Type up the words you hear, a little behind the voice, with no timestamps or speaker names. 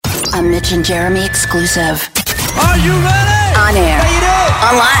A Mitch and Jeremy exclusive. Are you ready? On air. How you doing?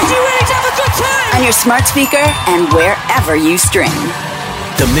 Online. You ready to have a good time? On your smart speaker and wherever you stream.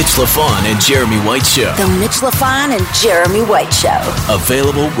 The Mitch LaFon and Jeremy White Show. The Mitch LaFon and Jeremy White Show.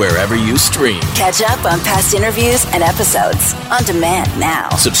 Available wherever you stream. Catch up on past interviews and episodes on demand now.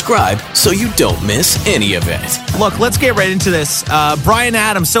 Subscribe so you don't miss any of it. Look, let's get right into this. Bryan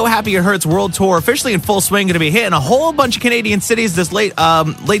Adams, So Happy It Hurts World Tour, officially in full swing, going to be hitting a whole bunch of Canadian cities this late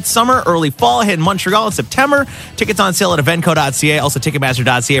summer, early fall, hitting Montreal in September. Tickets on sale at eventco.ca, also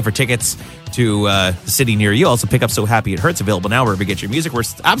ticketmaster.ca for tickets to the city near you. Also pick up So Happy It Hurts, available now wherever you get your music. We're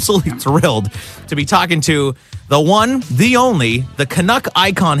absolutely thrilled to be talking to the one, the only, the Canuck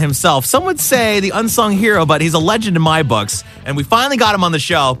icon himself. Some would say the unsung hero, but he's a legend in my books. And we finally got him on the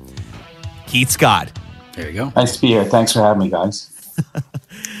show, Keith Scott. There you go. Nice to be here. Thanks for having me, guys.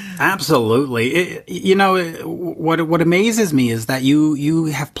 Absolutely. What amazes me is that you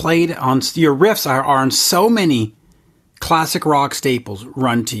have played on, your riffs are on so many classic rock staples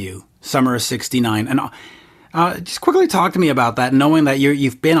run to you. Summer of '69. And just quickly talk to me about that, knowing that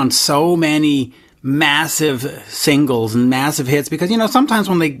you've been on so many massive singles and massive hits, because, sometimes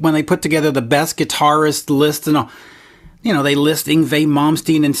when they put together the best guitarist list and all, they list Yngwie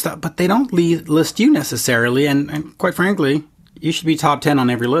Malmsteen and stuff, but they don't list you necessarily. And quite frankly, you should be top 10 on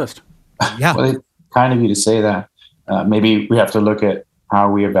every list. Yeah. Well, it's kind of you to say that. Maybe we have to look at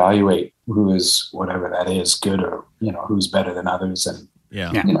how we evaluate who is, whatever that is, good or, who's better than others. And,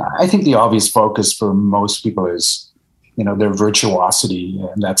 Yeah. I think the obvious focus for most people is, their virtuosity.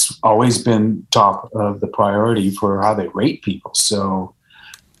 And that's always been top of the priority for how they rate people. So,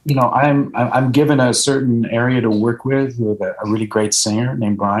 I'm given a certain area to work with a really great singer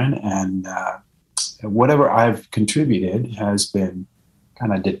named Bryan, and whatever I've contributed has been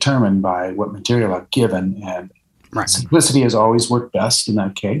kind of determined by what material I've given, and simplicity has always worked best in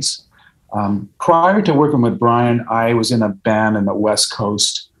that case. Prior to working with Bryan, I was in a band in the West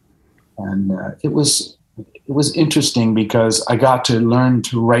Coast, and it was interesting because I got to learn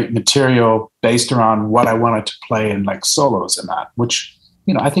to write material based around what I wanted to play in, like solos and that, which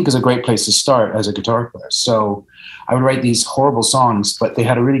I think is a great place to start as a guitar player. So I would write these horrible songs, but they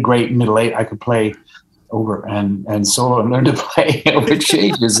had a really great middle eight I could play over and solo and learn to play over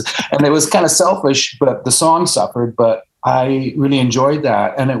changes. And it was kind of selfish, but the song suffered, but I really enjoyed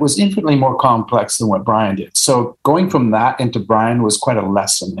that. And it was infinitely more complex than what Bryan did. So going from that into Bryan was quite a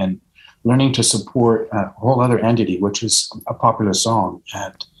lesson, and learning to support a whole other entity, which is a popular song.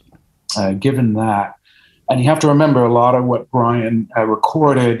 And given that, and you have to remember a lot of what Bryan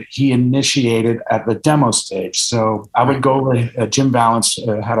recorded, he initiated at the demo stage. So I would go over, Jim Valance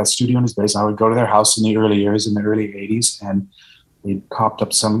had a studio in his base. I would go to their house in the early years, in the early 80s, and they'd copped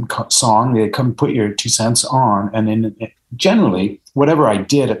up some song. They'd come put your 2 cents on. And then generally, whatever I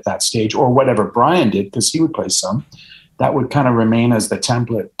did at that stage, or whatever Bryan did, because he would play some, that would kind of remain as the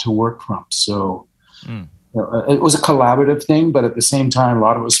template to work from. So it was a collaborative thing, but at the same time, a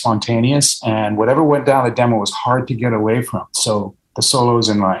lot of it was spontaneous. And whatever went down the demo was hard to get away from. So the solos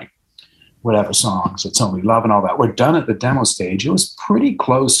in like whatever songs, It's Only Love and all that, were done at the demo stage. It was pretty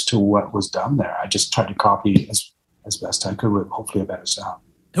close to what was done there. I just tried to copy as best I could with hopefully a better sound.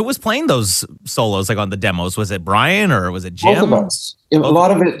 Who was playing those solos, like on the demos? Was it Bryan or was it Jim? Both of us. A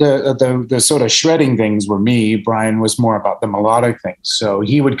lot of it, the sort of shredding things were me. Bryan was more about the melodic things. So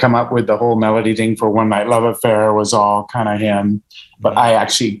he would come up with the whole melody thing for One Night Love Affair was all kind of him. But I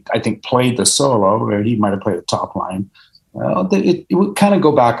think, played the solo, or he might have played the top line. It would kind of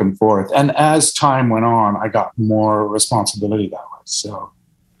go back and forth. And as time went on, I got more responsibility that way. So,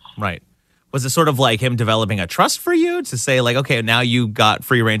 right. Was it sort of like him developing a trust for you to say, like, okay, now you got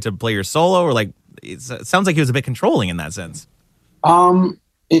free reign to play your solo? Or like, it sounds like he was a bit controlling in that sense.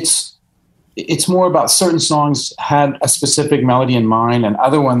 It's more about certain songs had a specific melody in mind, and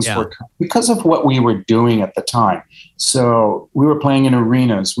other ones were because of what we were doing at the time. So we were playing in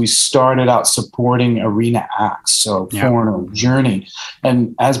arenas. We started out supporting arena acts, so Foreigner, Journey.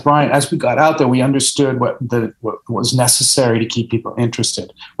 And as we got out there, we understood what was necessary to keep people interested.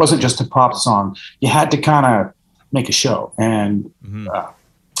 It wasn't just a pop song. You had to kind of make a show. And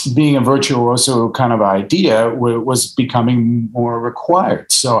being a virtuoso kind of idea was becoming more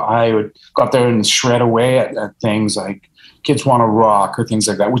required. So I would go up there and shred away at things like Kids Wanna Rock or things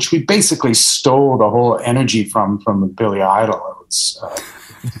like that, which we basically stole the whole energy from Billy Idol.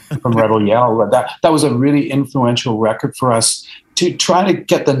 From Rebel Yell. That was a really influential record for us to try to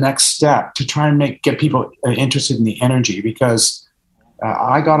get the next step, to try and get people interested in the energy, because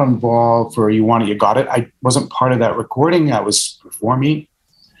I got involved for You Want It, You Got It. I wasn't part of that recording. That was before me.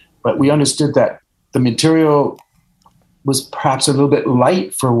 But we understood that the material was perhaps a little bit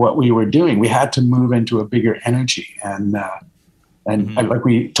light for what we were doing. We had to move into a bigger energy. And like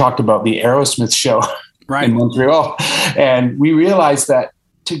we talked about the Aerosmith show in Montreal. And we realized that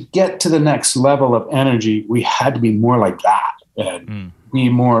to get to the next level of energy, we had to be more like that and be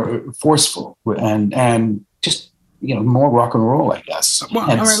more forceful and just, more rock and roll, I guess. Well,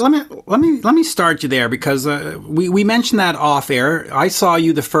 all right, let me start you there, because we mentioned that off air. I saw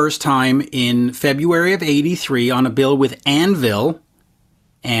you the first time in February of '83 on a bill with Anvil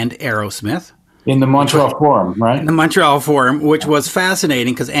and Aerosmith. In the Montreal Forum, right? In the Montreal Forum, which was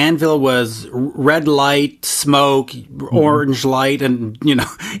fascinating because Anvil was red light, smoke, orange light, and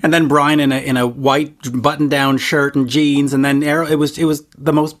and then Brian in a white button-down shirt and jeans, and then it was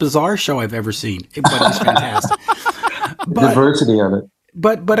the most bizarre show I've ever seen. But it was fantastic. Diversity of it.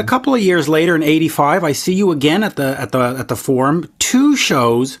 But a couple of years later, in '85, I see you again at the Forum. 2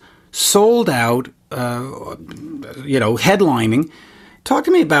 shows sold out. Headlining. Talk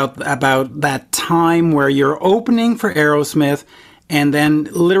to me about that time where you're opening for Aerosmith, and then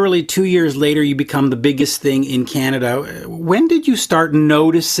literally 2 years later, you become the biggest thing in Canada. When did you start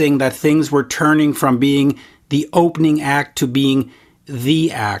noticing that things were turning from being the opening act to being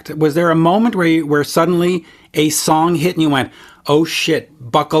the act? Was there a moment where suddenly a song hit and you went, oh shit,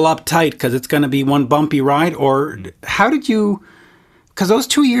 buckle up tight because it's going to be one bumpy ride? Or how did you... Because those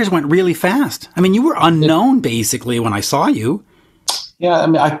 2 years went really fast. I mean, you were unknown basically when I saw you. Yeah, I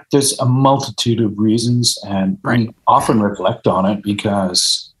mean, there's a multitude of reasons, and we often reflect on it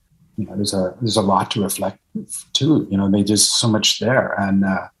because there's a lot to reflect too. There's just so much there, and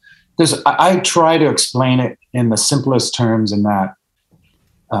I try to explain it in the simplest terms in that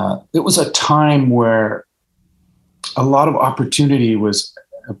it was a time where a lot of opportunity was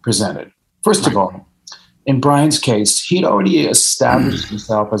presented. First of all, in Brian's case, he'd already established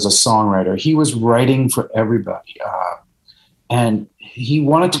himself as a songwriter. He was writing for everybody. And he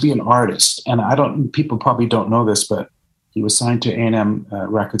wanted to be an artist. And people probably don't know this, but he was signed to A&M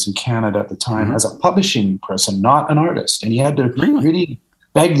Records in Canada at the time as a publishing person, not an artist. And he had to really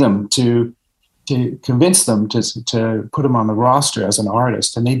beg them to convince them to put him on the roster as an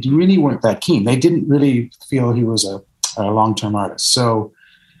artist. And they really weren't that keen. They didn't really feel he was a long-term artist. So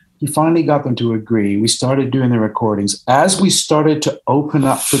he finally got them to agree. We started doing the recordings. As we started to open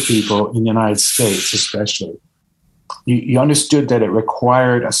up for people in the United States, especially, you understood that it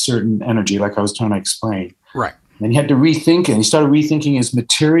required a certain energy, like I was trying to explain. Right. And he had to rethink it. He started rethinking his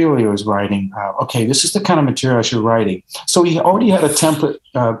material he was writing. Okay, this is the kind of material I should be writing. So he already had a template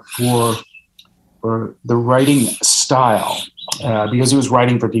for the writing style because he was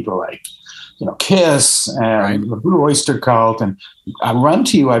writing for people like, Kiss and the Blue Oyster Cult. And Run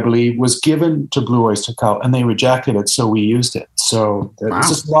to You, I believe, was given to Blue Oyster Cult, and they rejected it, so we used it. So there's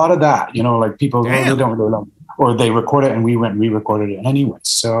just a lot of that, like people they don't really know. Or they record it and we went and re-recorded it anyway.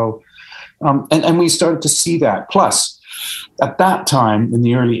 So, and we started to see that. Plus, at that time in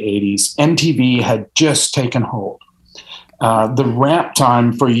the early 80s, MTV had just taken hold. The ramp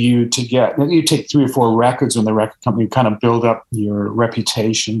time for you take 3 or 4 records in the record company, you kind of build up your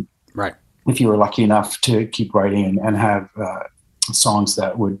reputation. Right. If you were lucky enough to keep writing and have songs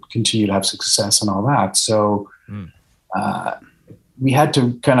that would continue to have success and all that. So, we had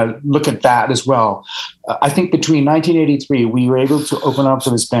to kind of look at that as well. I think between 1983, we were able to open up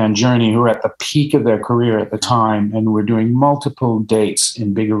for this band Journey, who were at the peak of their career at the time, and were doing multiple dates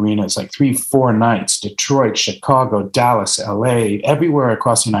in big arenas, like 3-4 nights, Detroit, Chicago, Dallas, LA, everywhere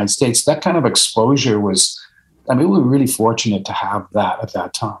across the United States. That kind of exposure was, we were really fortunate to have that at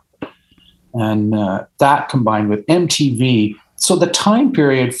that time. And that combined with MTV. So the time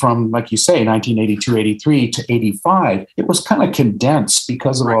period from, like you say, 1982, 83 to 85, it was kind of condensed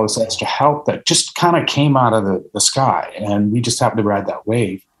because of all this extra help that just kind of came out of the sky. And we just happened to ride that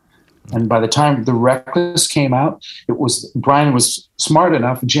wave. And by the time The Reckless came out, Brian was smart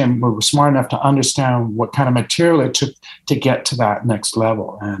enough, Jim were smart enough to understand what kind of material it took to get to that next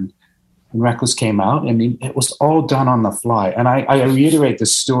level. And when Reckless came out, it was all done on the fly. And I reiterate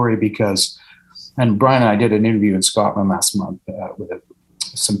this story because... And Brian and I did an interview in Scotland last month with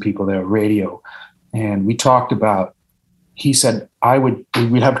some people there, radio, and we talked about. He said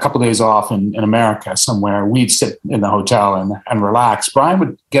we'd have a couple of days off in America somewhere. We'd sit in the hotel and relax. Brian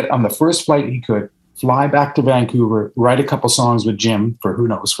would get on the first flight he could, fly back to Vancouver, write a couple songs with Jim for who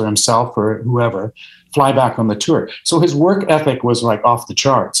knows, for himself or whoever, fly back on the tour. So his work ethic was like off the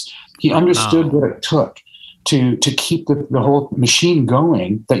charts. He understood what it took to keep the whole machine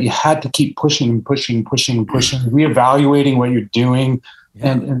going, that you had to keep pushing, reevaluating what you're doing,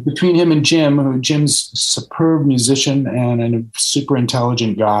 And between him and Jim's a superb musician and a super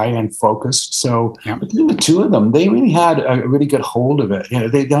intelligent guy and focused. So between the two of them, they really had a really good hold of it.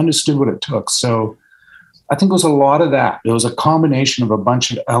 They understood what it took. So I think it was a lot of that. It was a combination of a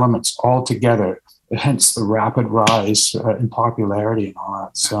bunch of elements all together, hence the rapid rise in popularity and all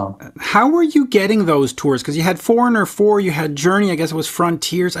that. So, how were you getting those tours? Because you had Foreigner 4, you had Journey, I guess it was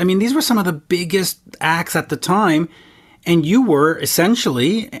Frontiers. I mean, these were some of the biggest acts at the time. And you were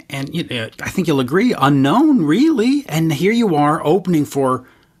essentially, and I think you'll agree, unknown, really. And here you are opening for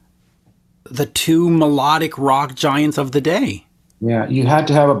the two melodic rock giants of the day. Yeah, you had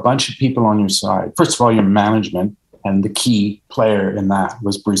to have a bunch of people on your side. First of all, your management, and the key player in that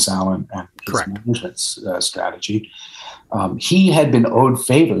was Bruce Allen and his management strategy. He had been owed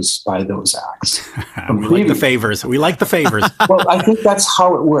favors by those acts. We like the favors. Well, I think that's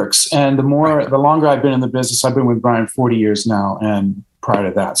how it works. And the longer I've been in the business, I've been with Brian 40 years now, and prior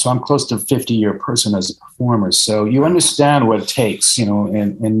to that. So I'm close to a 50-year person as a performer. So you understand what it takes,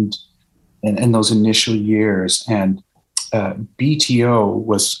 in those initial years. And BTO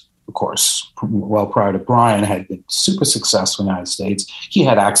was, of course, well prior to Brian, had been super successful in the United States. He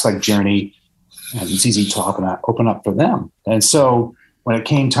had acts like Journey and ZZ Top and open up for them. And so when it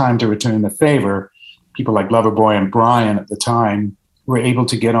came time to return the favor, people like Loverboy and Brian at the time were able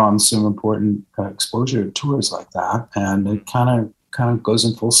to get on some important exposure tours like that. And it kind of goes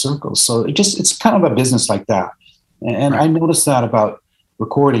in full circle. So it's kind of a business like that. And I noticed that about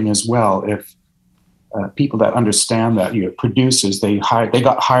recording as well. If people that understand that, producers, they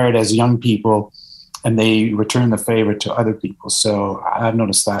got hired as young people, and they return the favor to other people. So I've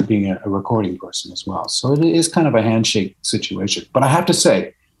noticed that being a recording person as well. So it is kind of a handshake situation. But I have to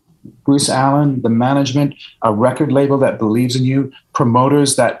say, Bruce Allen, the management, a record label that believes in you,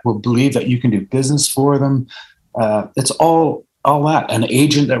 promoters that will believe that you can do business for them. It's all that. An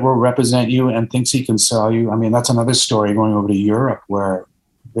agent that will represent you and thinks he can sell you. I mean, that's another story going over to Europe where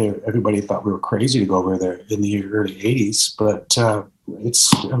everybody thought we were crazy to go over there in the early 80s. But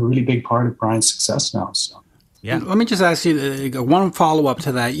it's a really big part of Brian's success now. So. Yeah. Let me just ask you one follow-up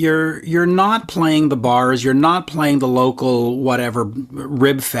to that. You're not playing the bars. You're not playing the local whatever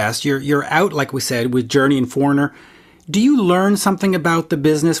rib fest. You're out, like we said, with Journey and Foreigner. Do you learn something about the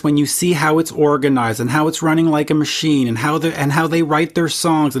business when you see how it's organized and how it's running like a machine and how they write their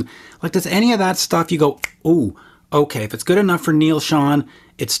songs? And like, does any of that stuff you go, ooh, okay, if it's good enough for Neal Schon,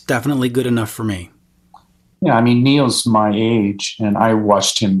 it's definitely good enough for me? Yeah, I mean, Neal's my age, and I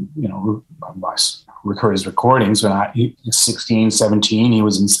watched him, record his recordings when he was 16, 17. He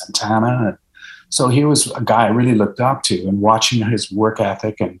was in Santana. So he was a guy I really looked up to, and watching his work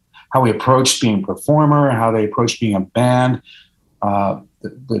ethic and how he approached being a performer, how they approached being a band,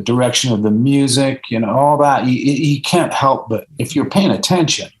 the direction of the music, all that. You can't help but, if you're paying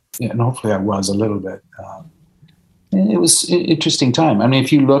attention, and hopefully I was a little bit, it was an interesting time. I mean, if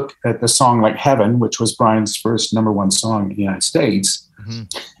you look at the song like Heaven, which was Brian's first #1 song in the United States,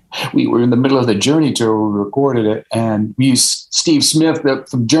 we were in the middle of the Journey tour. We recorded it, and we used Steve Smith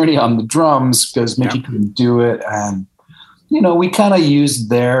from Journey on the drums because Mickey couldn't do it. And, we kind of used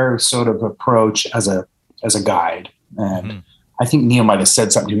their sort of approach as a guide. And I think Neal might have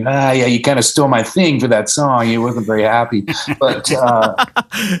said something to me, yeah, you kind of stole my thing for that song. He wasn't very happy. But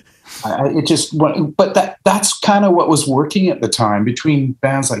that's kind of what was working at the time between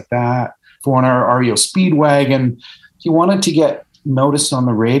bands like that, Foreigner, REO Speedwagon. If you wanted to get noticed on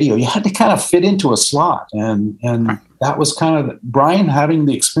the radio, you had to kind of fit into a slot. And that was kind of Brian having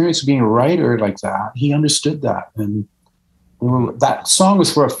the experience of being a writer like that. He understood that. And that song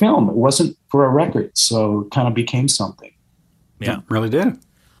was for a film. It wasn't for a record. So it kind of became something. Yeah, it really did.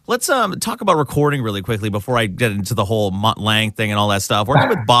 Let's talk about recording really quickly before I get into the whole Mutt Lange thing and all that stuff. Working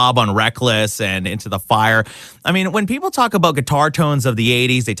with Bob on Reckless and Into the Fire. I mean, when people talk about guitar tones of the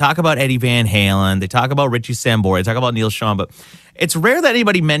 80s, they talk about Eddie Van Halen, they talk about Richie Sambora, they talk about Neal Schon, but it's rare that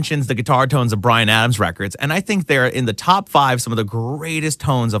anybody mentions the guitar tones of Bryan Adams records, and I think they're in the top 5 some of the greatest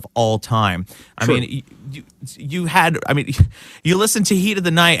tones of all time. I mean, you listen to Heat of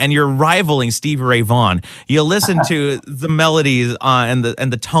the Night and you're rivaling Stevie Ray Vaughan. You listen to the melodies and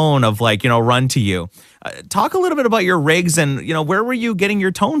the tone of Run to You. Talk a little bit about your rigs and where were you getting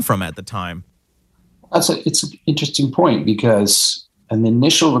your tone from at the time? It's an interesting point because the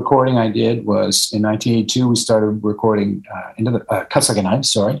initial recording I did was in 1982. We started recording into the Cuts Like a Knife.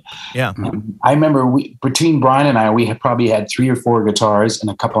 Sorry. Yeah. I remember between Brian and I, we had probably had 3 or 4 guitars and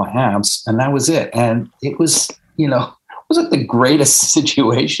a couple of amps, and that was it. And it was, wasn't the greatest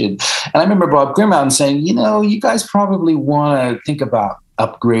situation. And I remember Bob Grimmountain saying, you guys probably want to think about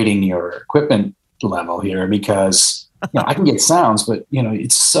upgrading your equipment level here because I can get sounds, but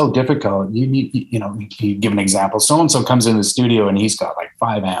it's so difficult. You need, you give an example. So-and-so comes in the studio and he's got like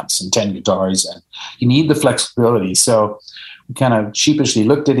 5 amps and 10 guitars, and you need the flexibility. So we kind of sheepishly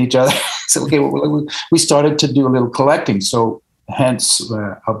looked at each other. So, okay, we started to do a little collecting. So hence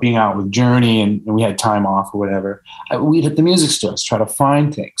being out with Journey and we had time off or whatever, we'd hit the music stores, try to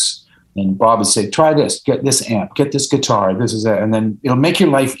find things. And Bob would say, try this, get this amp, get this guitar, this is it. And then it'll make your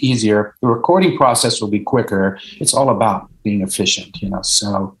life easier. The recording process will be quicker. It's all about being efficient,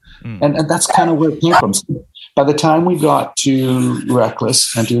 So, and that's kind of where it came from. So by the time we got to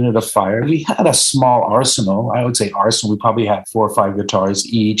Reckless and Unit of Fire, we had a small arsenal. I would say arsenal. We probably had 4 or 5 guitars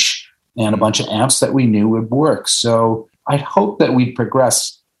each and a bunch of amps that we knew would work. So I hope that we'd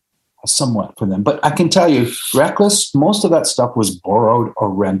progress somewhat for them. But I can tell you, Reckless, most of that stuff was borrowed or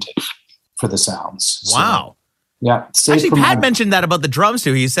rented for the sounds. Wow. So, yeah. Actually, Pat mentioned that about the drums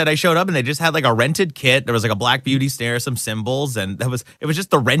too. He said, I showed up and they just had like a rented kit. There was like a Black Beauty snare, some cymbals, and it was just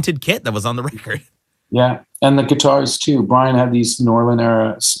the rented kit that was on the record. Yeah. And the guitars too. Brian had these Norlin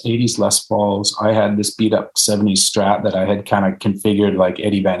era 80s Les Pauls. I had this beat up 70s Strat that I had kind of configured like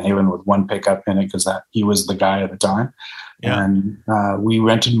Eddie Van Halen with 1 pickup in it because he was the guy at the time. Yeah. And we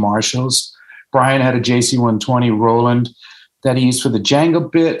rented Marshalls. Brian had a JC120 Roland that he used for the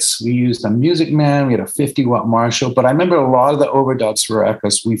Django bits. We used a Music Man. We had a 50-watt Marshall. But I remember a lot of the overdubs for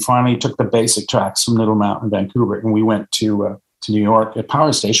Reckless. We finally took the basic tracks from Little Mountain, Vancouver, and we went to New York at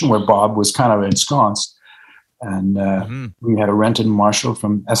Power Station where Bob was kind of ensconced. And we had a rented Marshall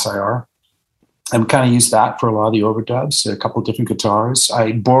from SIR. And kind of used that for a lot of the overdubs, a couple of different guitars.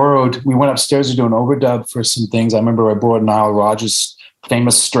 We went upstairs to do an overdub for some things. I remember I borrowed Nile Rodgers'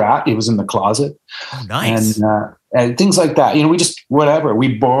 famous Strat. It was in the closet. Oh, nice. And things like that. We just, whatever.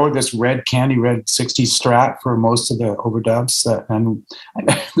 We borrowed this candy red 60s Strat for most of the overdubs. And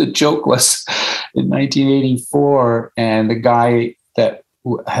the joke was in 1984, and the guy that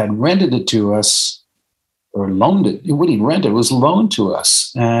had rented it to us, or loaned it, what he'd rented was loaned to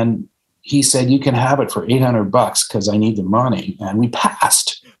us. And he said, you can have it for $800 because I need the money. And we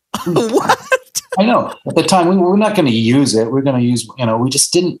passed. What? I know. At the time, we were not going to use it. We're going to use, we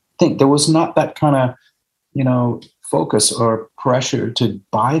just didn't think there was not that kind of, focus or pressure to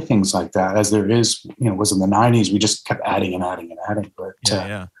buy things like that as there is, was in the 90s. We just kept adding and adding and adding.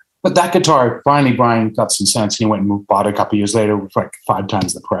 But, but that guitar, finally, Brian got some sense and he went and bought it a couple of years later with like 5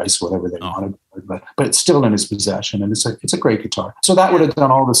 times the price, whatever they wanted. But it's still in his possession, and it's a great guitar. So that would have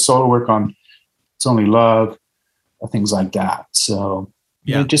done all the solo work on It's Only Love, things like that. So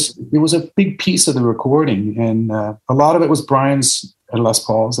it was a big piece of the recording, and a lot of it was Brian's Les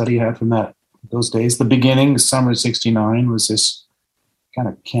Pauls that he had from those days. The beginning, summer '69, was this kind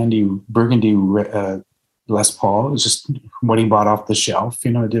of candy burgundy Les Paul. It was just what he bought off the shelf.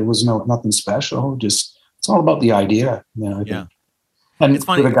 There was nothing special. Just it's all about the idea. I think. And it's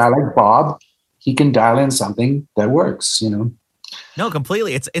funny. With a guy like Bob, he can dial in something that works. No,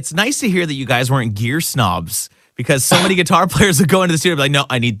 completely. It's nice to hear that you guys weren't gear snobs, because so many guitar players would go into the studio and be like, no,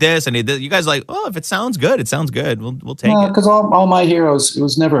 I need this, I need this. You guys are like, oh, if it sounds good, it sounds good. We'll take it. Because all my heroes, it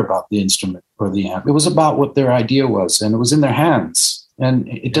was never about the instrument or the amp. It was about what their idea was, and it was in their hands. And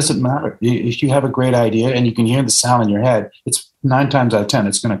it doesn't matter. If you have a great idea and you can hear the sound in your head, it's 9 times out of 10,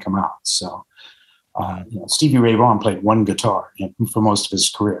 it's going to come out. So, Stevie Ray Vaughan played 1 guitar for most of his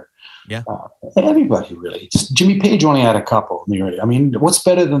career. Yeah. Everybody really. Jimmy Page only had a couple in the early. I mean, what's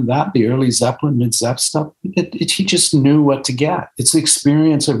better than that? The early Zeppelin, mid-Zepp stuff. He just knew what to get. It's the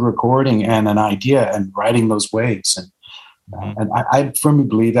experience of recording and an idea and writing those waves. And I firmly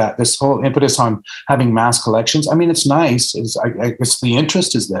believe that this whole impetus on having mass collections, I mean, it's nice. I guess the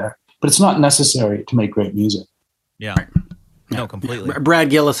interest is there, but it's not necessary to make great music. Yeah. No, completely. Brad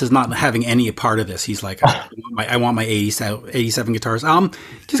Gillis is not having any part of this. He's like, I want my 87 guitars.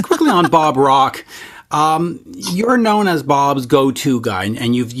 Just quickly on Bob Rock. You're known as Bob's go-to guy,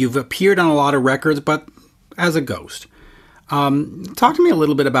 and you've appeared on a lot of records, but as a ghost. Talk to me a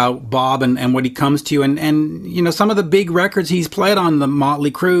little bit about Bob and what he comes to you, and some of the big records he's played on, the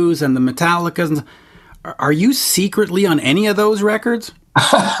Motley Crues and the Metallicas. Are you secretly on any of those records?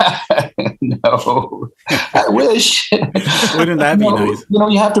 No, I wish. Wouldn't that be nice?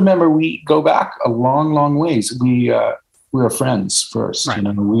 You have to remember, we go back a long, long ways. We were friends first. Right.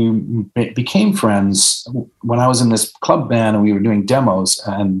 We became friends when I was in this club band and we were doing demos.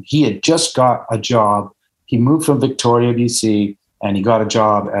 And he had just got a job. He moved from Victoria, BC, and he got a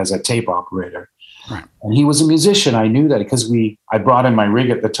job as a tape operator. Right. And he was a musician. I knew that because I brought in my rig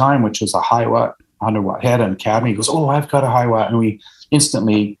at the time, which was a high watt, 100-watt head and cab. He goes, "Oh, I've got a high watt," and we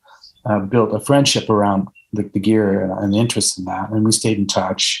instantly built a friendship around the gear and the interest in that, and we stayed in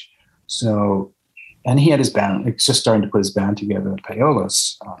touch. So and he had his band. He's just starting to put his band together at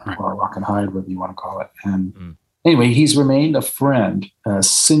Payolas, or Rock and Hide, whatever you want to call it. And anyway, he's remained a friend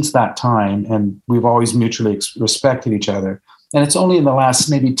since that time, and we've always mutually respected each other. And it's only in the last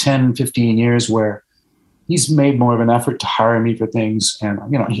maybe 10, 15 years where he's made more of an effort to hire me for things. And,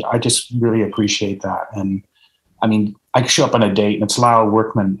 I just really appreciate that. And I mean, I show up on a date and it's Lyle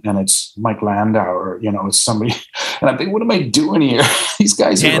Workman and it's Mike Landau, or, it's somebody. And I think, what am I doing here? These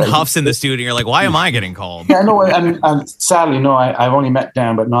guys Dan are Huff's in the studio. You're like, why am I getting called? Yeah, no, sadly, no, I've only met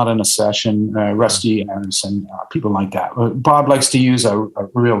Dan, but not in a session. Rusty Anderson, people like that. Bob likes to use a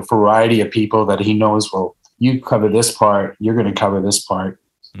real variety of people that he knows, well, you cover this part, you're going to cover this part.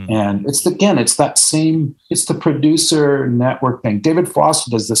 And it's the producer network thing. David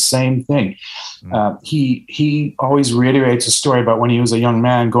Foster does the same thing. He always reiterates a story about when he was a young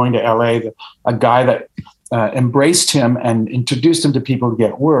man going to LA, a guy that embraced him and introduced him to people to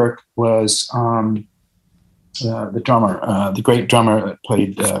get work was the drummer, the great drummer that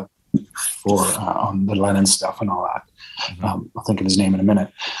played for on the Lennon stuff and all that. I'll think of his name in a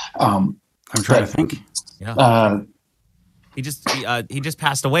minute. I'm trying to think. Yeah. He just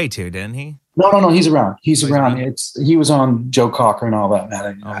passed away too, didn't he? No. He's around. He's around. He was on Joe Cocker and all that.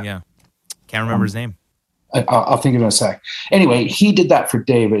 Yeah. Can't remember his name. I'll think of it in a sec. Anyway, he did that for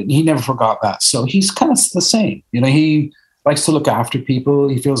David. He never forgot that. So he's kind of the same. He likes to look after people.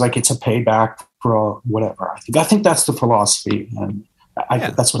 He feels like it's a payback for all, whatever. I think that's the philosophy. And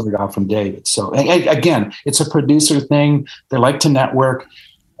that's what I got from David. So again, it's a producer thing. They like to network.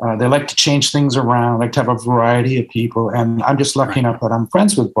 They like to change things around, like to have a variety of people. And I'm just lucky enough that I'm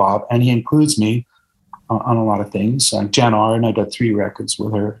friends with Bob, and he includes me on a lot of things. Jan Arden, I did 3 records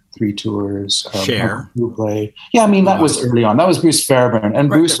with her, 3 tours. Cher. Yeah, I mean, that was early on. That was Bruce Fairbairn. And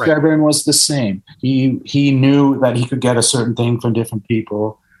Bruce Fairbairn was the same. He knew that he could get a certain thing from different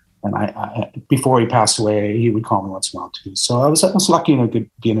people. And I before he passed away, he would call me once in a while too. So I was lucky enough to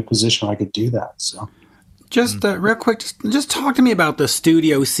be in a position where I could do that. So. Just real quick, just talk to me about the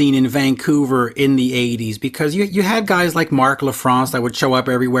studio scene in Vancouver in the 80s, because you had guys like Mark LaFrance that would show up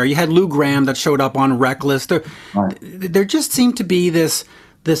everywhere. You had Lou Gramm that showed up on Reckless. There just seemed to be this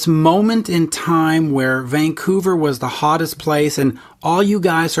moment in time where Vancouver was the hottest place, and all you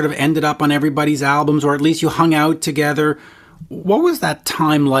guys sort of ended up on everybody's albums, or at least you hung out together. What was that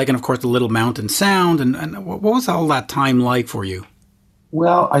time like? And of course, the Little Mountain Sound, and what was all that time like for you?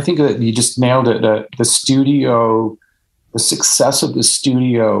 Well, I think that you just nailed it. The studio, the success of the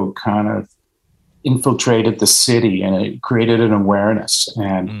studio kind of infiltrated the city, and it created an awareness.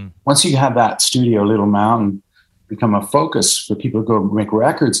 And once you have that studio, Little Mountain, become a focus for people to go make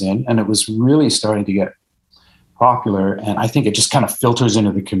records in, and it was really starting to get popular. And I think it just kind of filters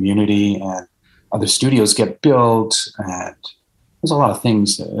into the community, and other studios get built, and there's a lot of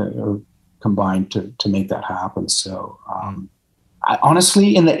things that are combined to make that happen. So,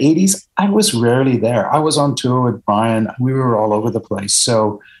 honestly, in the 80s, I was rarely there. I was on tour with Brian. We were all over the place.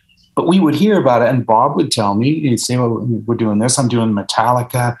 So, but we would hear about it, and Bob would tell me, he'd say, well, we're doing this. I'm doing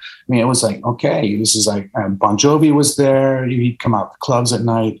Metallica. I mean, it was like, okay, this is like, Bon Jovi was there. He'd come out to clubs at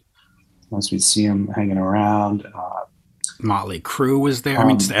night. Once we'd see him hanging around. Motley Crue was there. I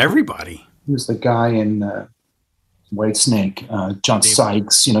mean, just everybody. He was the guy in White Snake, John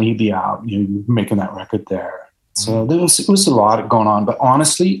Sykes. He'd be out, making that record there. So it was a lot going on, but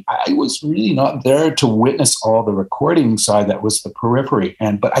honestly, I was really not there to witness all the recording side. That was the periphery.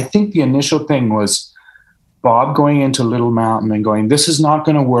 But I think the initial thing was Bob going into Little Mountain and going, this is not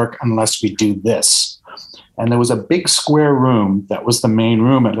going to work unless we do this. And there was a big square room that was the main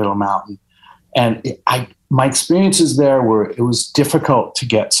room at Little Mountain. And my experiences there were, it was difficult to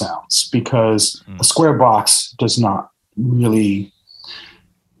get sounds because a square box does not really,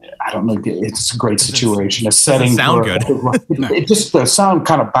 I don't know. It's a great situation. A setting sound good. It just, the sound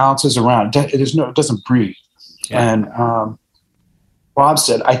kind of bounces around. It doesn't breathe. Yeah. And Bob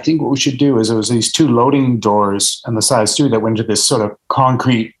said, I think what we should do is there was these 2 loading doors on the side of the studio that went into this sort of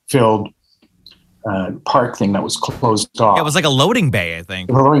concrete filled park thing that was closed off. Yeah, it was like a loading bay, I think.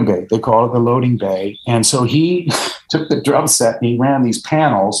 The loading bay. They call it the loading bay. And so he took the drum set and he ran these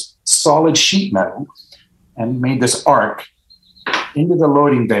panels, solid sheet metal, and made this arc into the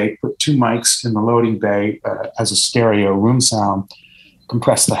loading bay, put 2 mics in the loading bay as a stereo room sound,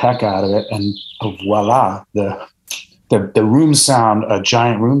 compressed the heck out of it, and voila, the room sound, a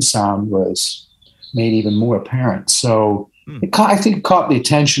giant room sound, was made even more apparent. So I think it caught the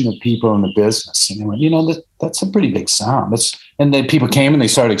attention of people in the business. And they went, that's a pretty big sound. And then people came and they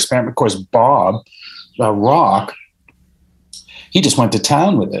started experimenting. Of course, Bob Rock, he just went to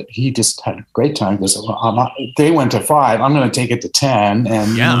town with it. He just had a great time because they went to 5. I'm going to take it to 10.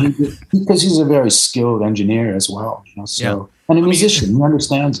 And because he's a very skilled engineer as well, so and a musician, he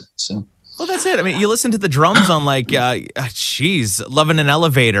understands it. So. Well, that's it. I mean, you listen to the drums on like, Loving an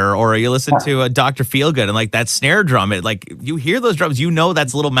Elevator, or you listen to Dr. Feelgood and like that snare drum. It like you hear those drums,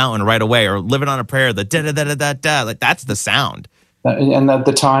 that's Little Mountain right away, or Living on a Prayer, the da da da da da. Like that's the sound. And at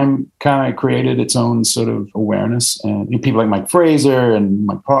the time, kind of created its own sort of awareness, and people like Mike Fraser and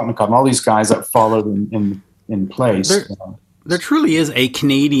Mike Potnicott, and all these guys that followed in place. There truly is a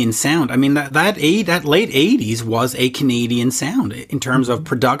Canadian sound. I mean, that late 80s was a Canadian sound in terms of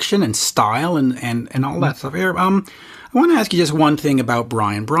production and style and all that stuff. I want to ask you just one thing about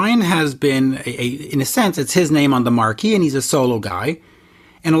Brian. Brian has been, in a sense, it's his name on the marquee, and he's a solo guy.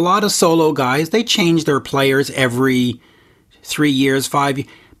 And a lot of solo guys, they change their players every 3 years, 5 years.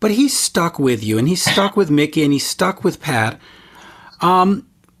 But he's stuck with you, and he's stuck with Mickey, and he's stuck with Pat.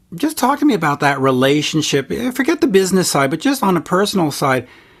 Just talk to me about that relationship. Forget the business side, but just on a personal side,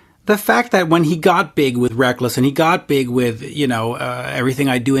 the fact that when he got big with Reckless and he got big with, Everything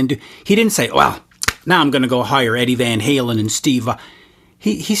I Do and Do, he didn't say, well, now I'm going to go hire Eddie Van Halen and Steve.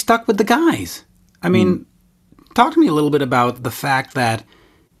 He stuck with the guys. I mean, talk to me a little bit about the fact that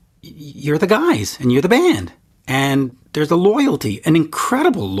you're the guys and you're the band. And there's a loyalty, an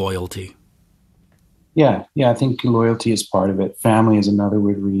incredible loyalty. Yeah, I think loyalty is part of it. Family is another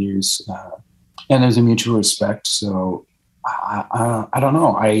word we use, and there's a mutual respect. So I don't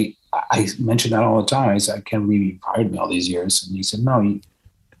know. I mention that all the time. I said, I can't believe you hired me all these years, and he said, no,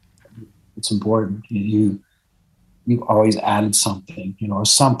 it's important. You've always added something, or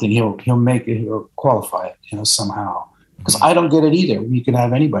something. He'll make it. He'll qualify it, somehow. Because I don't get it either. You could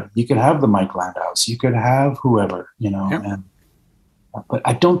have anybody. You could have the Mike Landau's. You could have whoever, Yep. But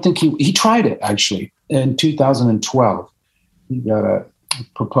I don't think he tried it, actually. In 2012, he got a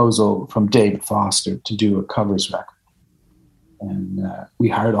proposal from David Foster to do a covers record. And we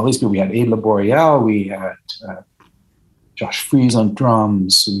hired all these people. We had Aid Laboriel, we had Josh Freese on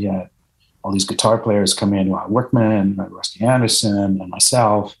drums, we had all these guitar players come in, Workman, Rusty Anderson, and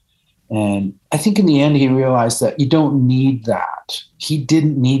myself. And I think in the end, he realized that you don't need that. He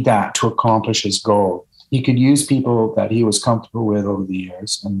didn't need that to accomplish his goal. He could use people that he was comfortable with over the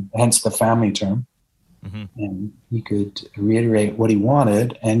years, and hence the family term. Mm-hmm. And he could reiterate what he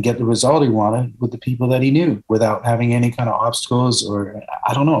wanted and get the result he wanted with the people that he knew without having any kind of obstacles, or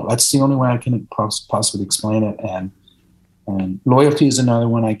I don't know. That's the only way I can possibly explain it. And loyalty is another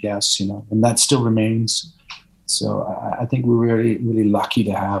one, I guess, and that still remains. So I think we're really, really lucky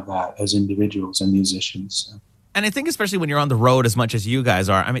to have that as individuals and musicians. So. And I think especially when you're on the road as much as you guys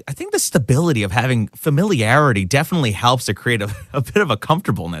are, I mean, I think the stability of having familiarity definitely helps to create a bit of a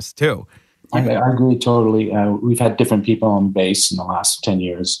comfortableness too. I agree totally. We've had different people on bass in the last 10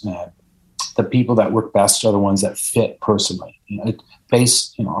 years. The people that work best are the ones that fit personally.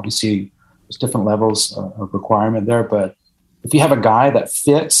 Bass, obviously there's different levels of requirement there, but if you have a guy that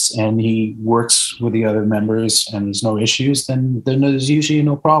fits and he works with the other members and there's no issues, then there's usually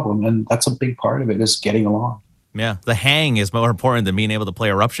no problem. And that's a big part of it, is getting along. Yeah, the hang is more important than being able to play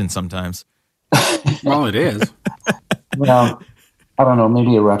Eruption sometimes. Well, it is. Well, I don't know.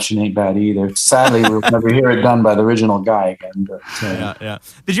 Maybe Eruption ain't bad either. Sadly, we'll never hear it done by the original guy again. But, yeah.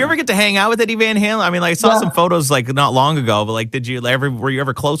 Did you ever get to hang out with Eddie Van Halen? I mean, I saw some photos not long ago, but were you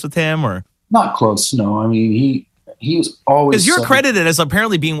ever close with him or? Not close, no. I mean, he was always. Because you're credited as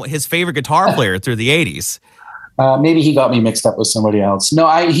apparently being his favorite guitar player through the 80s. Maybe he got me mixed up with somebody else. No,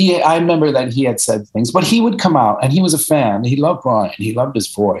 I remember that he had said things, but he would come out and he was a fan. He loved Brian. He loved his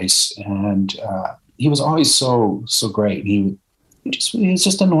voice, and he was always so great. He was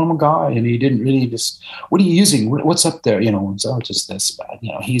just a normal guy, and he didn't really just. What are you using? What's up there? So just this. But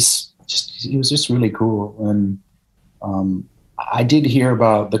he was just really cool. And I did hear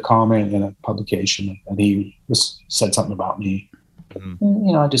about the comment in a publication, and he just said something about me. Mm-hmm.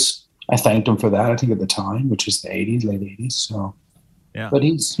 And, I thanked him for that, I think, at the time, which was the 80s, late 80s. So, yeah. But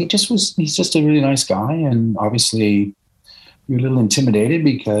he's just a really nice guy. And obviously you're a little intimidated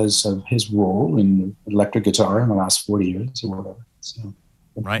because of his role in electric guitar in the last 40 years or whatever. So,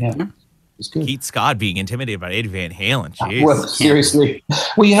 right. Yeah, it's good. Keith Scott being intimidated by Eddie Van Halen. Jeez. Well, seriously.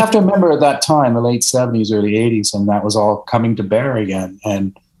 Well, you have to remember at that time, the late 70s, early 80s, and that was all coming to bear again.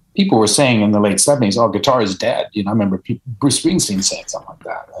 And people were saying in the late 70s, oh, guitar is dead. I remember Bruce Springsteen saying something like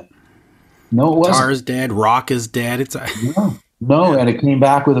that. And, no, it wasn't. Guitar is dead. Rock is dead. No, and it came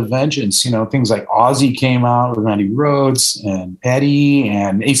back with a vengeance. Things like Ozzy came out with Randy Rhoads and Eddie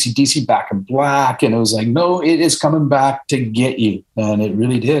and AC/DC Back in Black. And it was like, no, it is coming back to get you. And it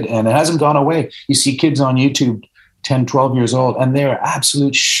really did. And it hasn't gone away. You see kids on YouTube 10, 12 years old, and they're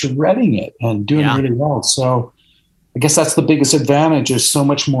absolute shredding it and doing really well. So I guess that's the biggest advantage. There's so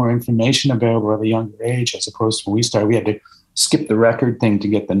much more information available at a younger age as opposed to when we started. We had to skip the record thing to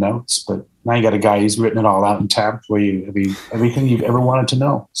get the notes, but now you got a guy who's written it all out in tab for you, everything you've ever wanted to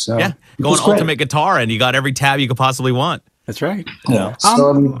know. So go on Ultimate Guitar and you got every tab you could possibly want. That's right. Yeah. So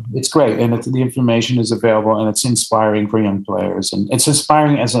I mean, it's great, and the information is available, and it's inspiring for young players, and it's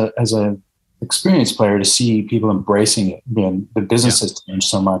inspiring as a experienced player to see people embracing it. I mean, the business has changed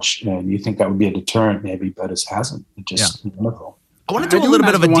so much, and you think that would be a deterrent, maybe, but it hasn't. It's just wonderful. I want to do a little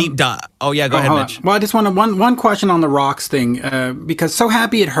bit of a deep dive. Oh yeah, go ahead, Mitch. Well, I just want one question on the Rocks thing, because So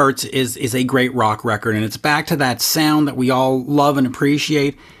Happy It Hurts is a great rock record, and it's back to that sound that we all love and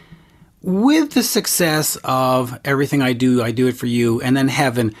appreciate. With the success of Everything I Do It For You, and then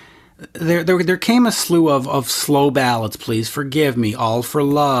Heaven, there came a slew of slow ballads. Please Forgive Me, All for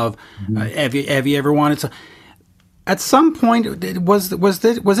Love. Have you ever wanted to? At some point, was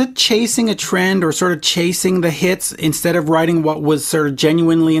it chasing a trend or sort of chasing the hits instead of writing what was sort of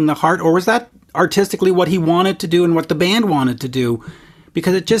genuinely in the heart, or was that artistically what he wanted to do and what the band wanted to do?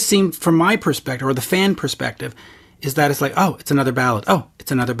 Because it just seemed, from my perspective or the fan perspective, is that it's like, oh, it's another ballad. Oh,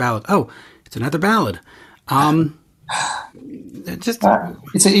 it's another ballad. Oh, it's another ballad.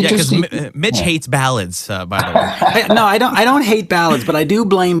 It's an interesting. Mitch hates ballads, by the way. I don't hate ballads, but I do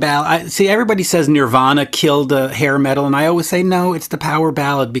blame ballad. See, everybody says Nirvana killed hair metal, and I always say no, it's the power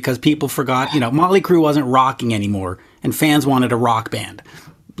ballad, because people forgot. Motley Crue wasn't rocking anymore, and fans wanted a rock band.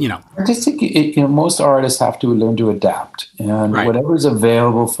 I just think most artists have to learn to adapt, and whatever's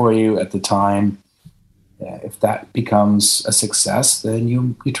available for you at the time. If that becomes a success, then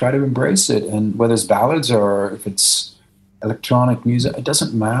you try to embrace it. And whether it's ballads or if it's electronic music, it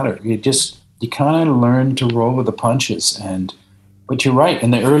doesn't matter. You kind of learn to roll with the punches. But you're right.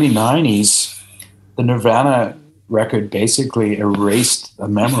 In the early 90s, the Nirvana record basically erased the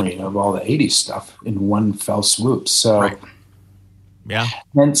memory of all the 80s stuff in one fell swoop. So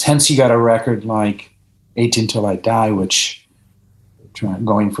hence you got a record like 18 Till I Die, which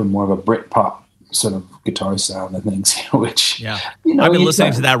going from more of a Britpop sort of guitar sound and things, which I've been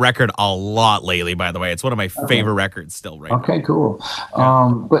listening to that record a lot lately, by the way. It's one of my favorite records still right now. Okay, cool.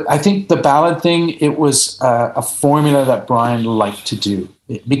 But I think the ballad thing, it was a formula that Brian liked to do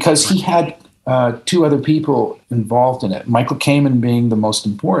because he had two other people involved in it, Michael Kamen being the most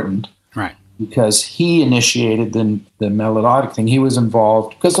important, right? Because he initiated the melodic thing. He was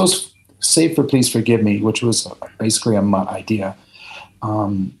involved because those, save for Please Forgive Me, which was basically a Mutt idea.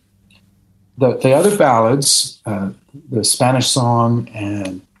 The other ballads, the Spanish Song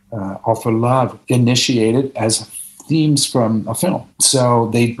and All for Love, initiated as themes from a film.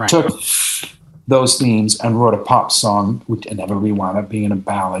 So they took those themes and wrote a pop song, which inevitably wound up being a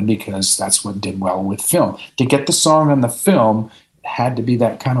ballad because that's what did well with film. To get the song on the film, it had to be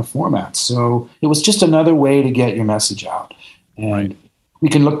that kind of format. So it was just another way to get your message out. And we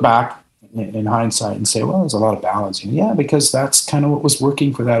can look back in hindsight and say, well, there's a lot of ballads. Yeah, because that's kind of what was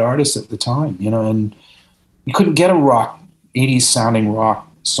working for that artist at the time, and you couldn't get a 80s sounding rock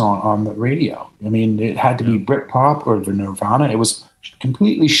song on the radio. I mean, it had to be Britpop or Nirvana. It was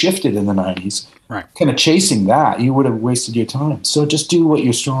completely shifted in the 90s. Right. Kind of chasing that, you would have wasted your time. So just do what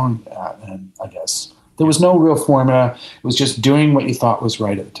you're strong at, and I guess there was no real formula. It was just doing what you thought was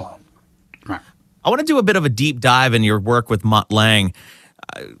right at the time. Right. I want to do a bit of a deep dive in your work with Mutt Lange.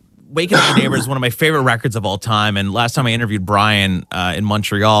 Waking Up Your Neighbor is one of my favorite records of all time. And last time I interviewed Brian in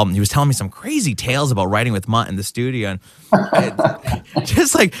Montreal, he was telling me some crazy tales about writing with Mutt in the studio. And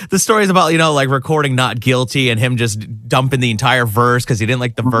just like the stories about, like recording Not Guilty and him just dumping the entire verse because he didn't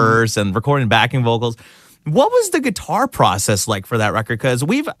like the verse and recording backing vocals. What was the guitar process like for that record? Because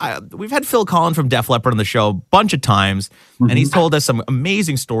we've had Phil Collins from Def Leppard on the show a bunch of times, and he's told us some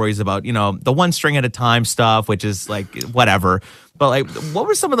amazing stories about, the one string at a time stuff, which is like whatever. But like, what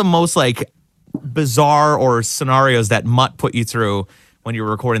were some of the most like bizarre or scenarios that Mutt put you through when you were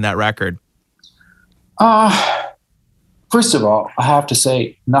recording that record? First of all, I have to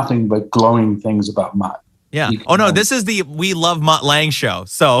say nothing but glowing things about Mutt. Yeah. Oh no, this is the We Love Mutt Lange show.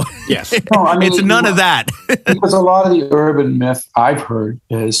 So yes, it's none of that. Because a lot of the urban myth I've heard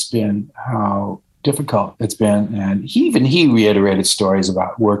has been how difficult it's been, and he reiterated stories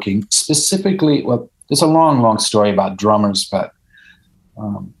about working specifically. Well, there's a long story about drummers, but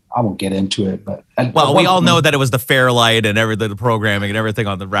I won't get into it. But we all know that it was the Fairlight and everything, the programming and everything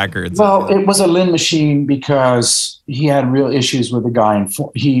on the records. Well, it was a Lynn machine because he had real issues with the guy.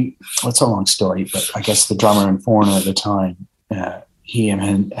 It's a long story, but I guess the drummer in Foreigner at the time, he and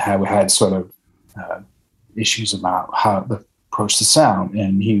him had sort of issues about how to approach the sound,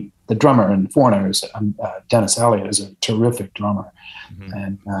 and the drummer in Foreigners, Dennis Elliott, is a terrific drummer.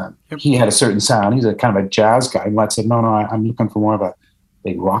 And he had a certain sound. He's a kind of a jazz guy. And Mutt said, no, I'm looking for more of a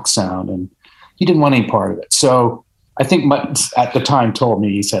big rock sound. And he didn't want any part of it. So I think Mutt at the time told me,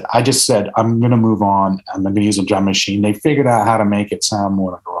 he said, I just said, I'm going to move on. I'm going to use a drum machine. They figured out how to make it sound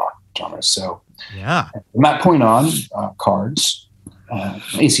more like a rock drummer. So from that point on, Cards,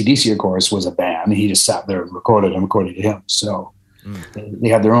 AC/DC, of course, was a band. He just sat there and recorded to him. So they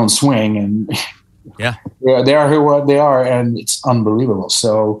had their own swing, and they are who they are, and it's unbelievable.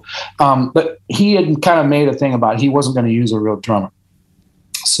 So, but he had kind of made a thing about he wasn't going to use a real drummer.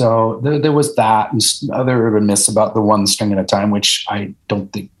 So there was that, and other urban myths about the one string at a time, which I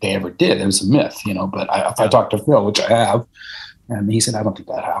don't think they ever did. It was a myth, But if I talked to Phil, which I have, and he said, I don't think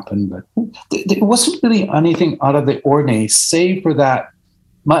that happened. But it wasn't really anything out of the ordinary, save for that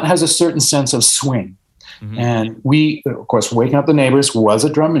Mutt has a certain sense of swing. And we, of course, Waking Up the Neighbors was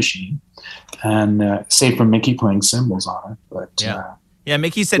a drum machine, and save for Mickey playing cymbals on it. But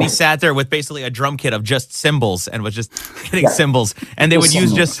Mickey said he sat there with basically a drum kit of just cymbals and was just hitting cymbals, and they would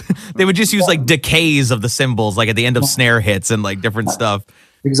just use like decays of the cymbals, like at the end of snare hits and like different stuff.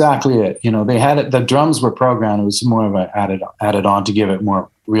 Exactly it. They had it. The drums were programmed. It was more of an added on to give it more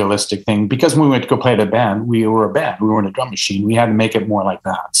realistic thing. Because when we went to go play the band, we were a band. We weren't a drum machine. We had to make it more like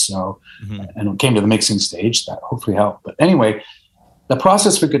that. So, and it came to the mixing stage, that hopefully helped. But anyway, the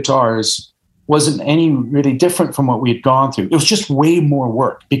process for guitars wasn't any really different from what we had gone through. It was just way more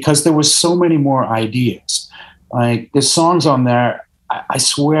work because there was so many more ideas. Like the songs on there, I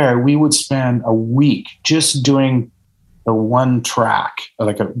swear we would spend a week just doing the one track.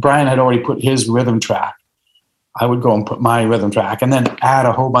 Brian had already put his rhythm track. I would go and put my rhythm track and then add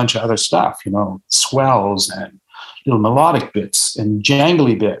a whole bunch of other stuff, swells and little melodic bits and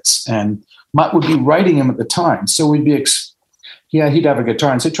jangly bits. And Mutt would be writing them at the time. So we'd be, he'd have a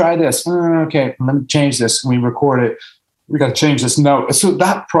guitar and say, try this. Okay, let me change this. And we record it. We got to change this note. So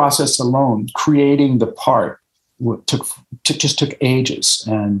that process alone, creating the part, just took ages.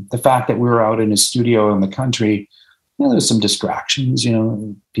 And the fact that we were out in his studio in the country, there's some distractions,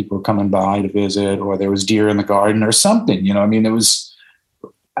 people were coming by to visit, or there was deer in the garden or something,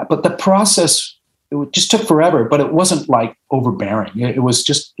 but the process, it just took forever, but it wasn't like overbearing. It was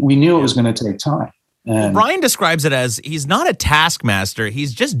just, we knew it was going to take time. And Brian describes it as he's not a taskmaster.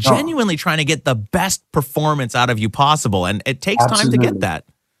 He's just genuinely trying to get the best performance out of you possible. And it takes time to get that.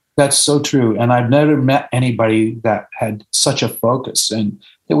 That's so true. And I've never met anybody that had such a focus. And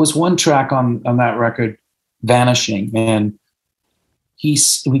there was one track on that record, Vanishing, and I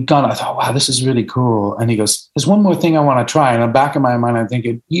thought, wow, this is really cool. And he goes, there's one more thing I want to try. And in the back of my mind, I'm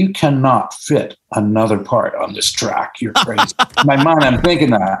thinking, you cannot fit another part on this track. You're crazy. In my mind, I'm thinking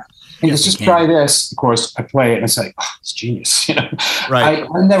that. And he goes, just try this. Of course, I play it, and it's like, it's genius. Right.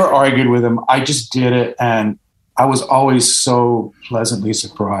 I never argued with him. I just did it, and I was always so pleasantly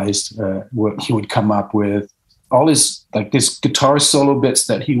surprised what he would come up with. All his this guitar solo bits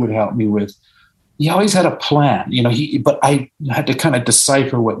that he would help me with. He always had a plan, but I had to kind of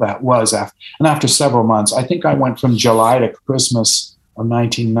decipher what that was. After several months, I think I went from July to Christmas of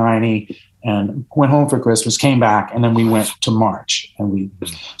 1990 and went home for Christmas, came back, and then we went to March.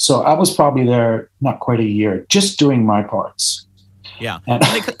 So I was probably there not quite a year, just doing my parts. Yeah. And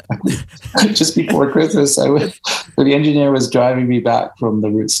just before Christmas, the engineer was driving me back from the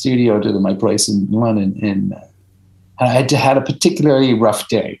Root studio to my place in London. And I had a particularly rough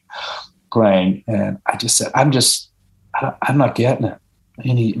day playing, and I just said, I'm not getting it.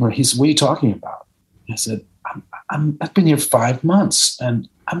 And he said, what are you talking about? I said, I've been here 5 months and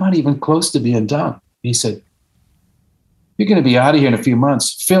I'm not even close to being done. He said, you're going to be out of here in a few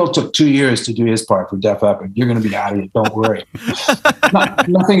months. Phil took 2 years to do his part for Def Leppard. You're going to be out of here. Don't worry.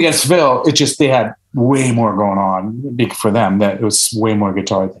 Nothing against Phil. It's just they had way more going on for them. That it was way more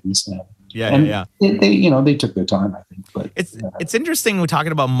guitar things. Yeah. They took their time, I think. But it's interesting we're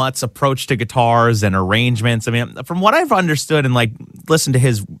talking about Mutt's approach to guitars and arrangements. I mean, from what I've understood and listened to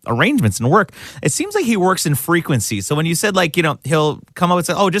his arrangements and work, it seems like he works in frequency. So when you said he'll come up and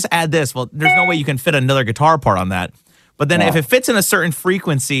say, "Oh, just add this," well, there's no way you can fit another guitar part on that. But then if it fits in a certain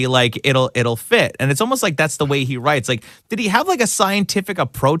frequency, it'll fit. And it's almost like that's the way he writes. Did he have a scientific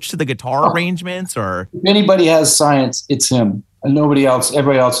approach to the guitar arrangements, or if anybody has science, it's him. And nobody else,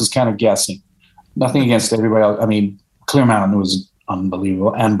 everybody else is kind of guessing. Nothing against everybody else. I mean, Clear Mountain was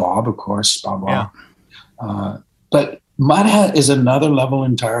unbelievable. And Bob, of course, Bob. Yeah. But Mutt is another level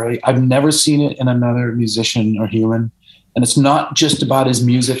entirely. I've never seen it in another musician or human. And it's not just about his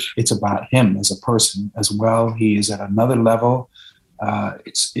music. It's about him as a person as well. He is at another level.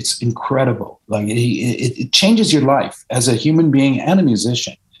 It's incredible. It changes your life as a human being and a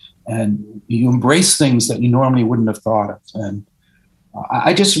musician. and you embrace things that you normally wouldn't have thought of. And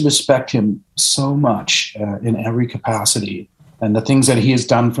I just respect him so much in every capacity, and the things that he has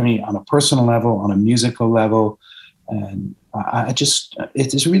done for me on a personal level, on a musical level. And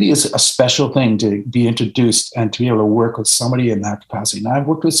it really is a special thing to be introduced and to be able to work with somebody in that capacity. And I've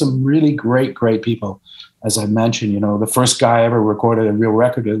worked with some really great people. As I mentioned, the first guy I ever recorded a real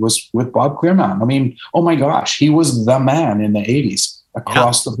record was with Bob Clearmountain. I mean, oh my gosh, he was the man in the 80s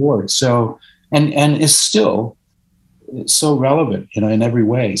across the board. So, and is still so relevant, in every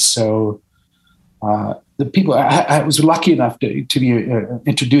way. So the people, I was lucky enough to be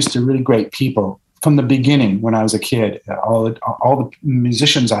introduced to really great people from the beginning when I was a kid. All the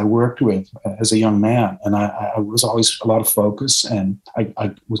musicians I worked with as a young man, and I was always a lot of focus, and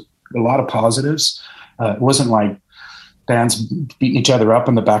I was a lot of positives. It wasn't like bands beating each other up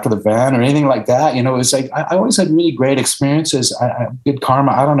in the back of the van or anything like that. It was like I always had really great experiences. Good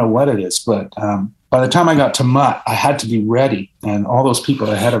karma. I don't know what it is, but by the time I got to Mutt, I had to be ready, and all those people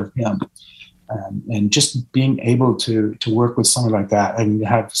ahead of him, and just being able to work with someone like that and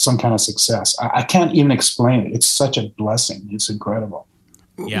have some kind of success. I can't even explain it. It's such a blessing. It's incredible.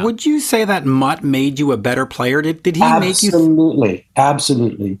 Yeah. Would you say that Mutt made you a better player? Did he make you?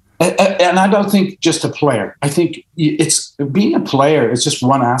 Absolutely. And I don't think just a player. I think it's being a player is just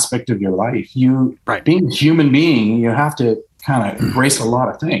one aspect of your life. Being a human being, you have to kind of embrace a lot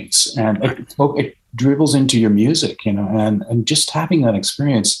of things, and it dribbles into your music, and just having that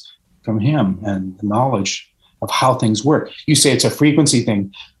experience from him and the knowledge of how things work. You say it's a frequency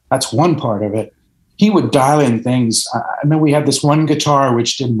thing. That's one part of it. He would dial in things. I remember we had this one guitar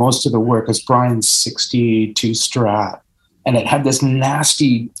which did most of the work, as Brian's 62 Strat. And it had this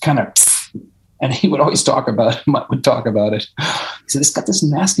nasty kind of, and he would always talk about it. Mutt would talk about it. He said, it's got this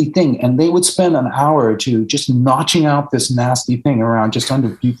nasty thing. And they would spend an hour or two just notching out this nasty thing around just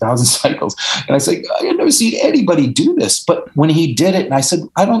under a few thousand cycles. And I said, I've never seen anybody do this. But when he did it, and I said,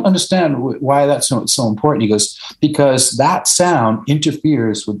 I don't understand why that's so important. He goes, because that sound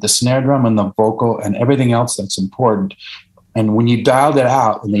interferes with the snare drum and the vocal and everything else that's important. And when you dialed it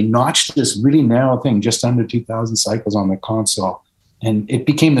out, and they notched this really narrow thing just under 2,000 cycles on the console, and it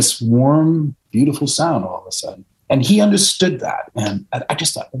became this warm, beautiful sound all of a sudden. And he understood that. And I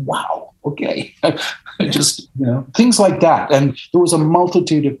just thought, wow, okay. Just, things like that. And there was a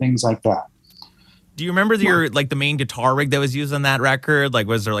multitude of things like that. Do you remember the main guitar rig that was used on that record? Like,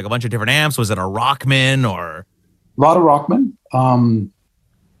 was there a bunch of different amps? Was it a Rockman or? A lot of Rockman.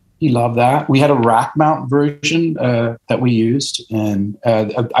 He loved that. We had a rack mount version that we used. And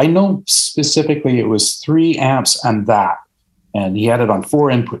I know specifically it was 3 amps and that. And he had it on 4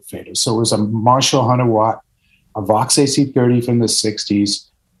 input faders. So it was a Marshall 100-watt, a Vox AC30 from the 60s,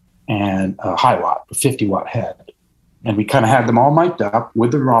 and a Hiwatt, a 50-watt head. And we kind of had them all mic'd up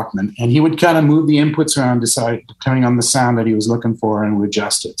with the Rockman. And he would kind of move the inputs around, depending on the sound that he was looking for, and would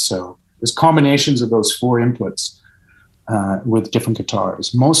adjust it. So there's combinations of those 4 inputs. With different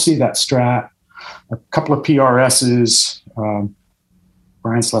guitars, mostly that Strat, a couple of PRSs,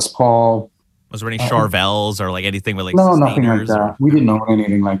 Brian's Les Paul. Was there any Charvels or anything with no, nothing like that. We didn't know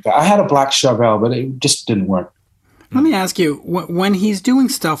anything like that. I had a black Charvel, but it just didn't work. Let me ask you, when he's doing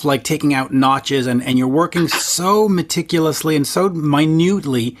stuff like taking out notches and you're working so meticulously and so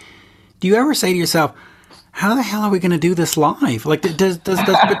minutely, do you ever say to yourself, how the hell are we going to do this live? Like, does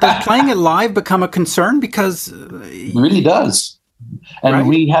playing it live become a concern? Because it really does. And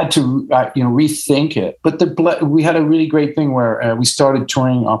we had to, rethink it. But we had a really great thing where we started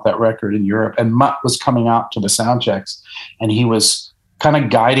touring off that record in Europe, and Mutt was coming out to the sound checks, and he was kind of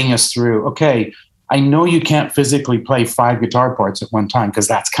guiding us through, okay, I know you can't physically play 5 guitar parts at one time, because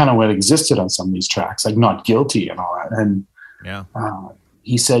that's kind of what existed on some of these tracks, like Not Guilty and all that. And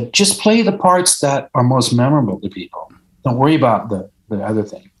he said, just play the parts that are most memorable to people. Don't worry about the other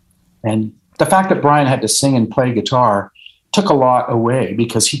thing. And the fact that Brian had to sing and play guitar took a lot away,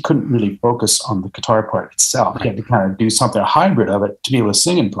 because he couldn't really focus on the guitar part itself. He had to kind of do something, a hybrid of it, to be able to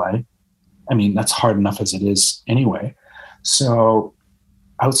sing and play. I mean, that's hard enough as it is anyway. So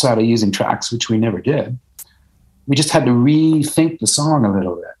outside of using tracks, which we never did, we just had to rethink the song a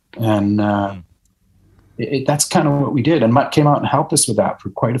little bit. And that's kind of what we did. And Mutt came out and helped us with that for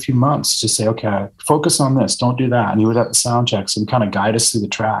quite a few months to say, okay, focus on this, don't do that. And he would have the sound checks and kind of guide us through the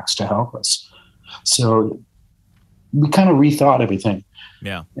tracks to help us. So we kind of rethought everything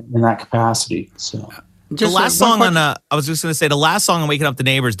in that capacity. So the last song on, I was just going to say, the last song on Waking Up the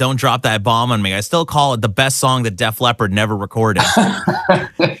Neighbors, Don't Drop That Bomb on Me, I still call it the best song that Def Leppard never recorded.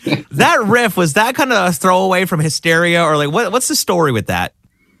 That riff, was that kind of a throwaway from Hysteria, or what's the story with that?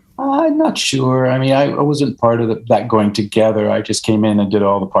 I'm not sure. I mean, I wasn't part of that going together. I just came in and did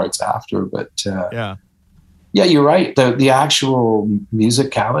all the parts after. But yeah, you're right. The actual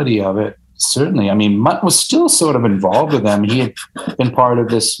musicality of it, certainly. I mean, Mutt was still sort of involved with them. He had been part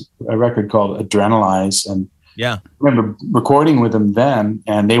of a record called Adrenalize, and I remember recording with him then,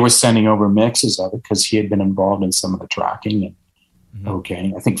 and they were sending over mixes of it because he had been involved in some of the tracking.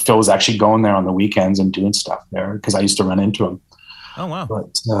 And I think Phil was actually going there on the weekends and doing stuff there because I used to run into him. Oh, wow.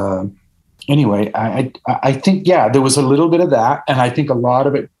 But anyway, I think, there was a little bit of that. And I think a lot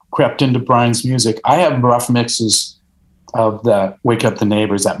of it crept into Brian's music. I have rough mixes of the Wake Up the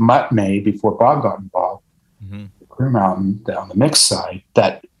Neighbors that Mutt made before Bob got involved. Clear Mountain on the mix side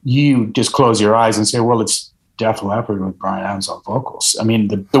that you just close your eyes and say, well, it's Def Leppard with Bryan Adams on vocals. I mean,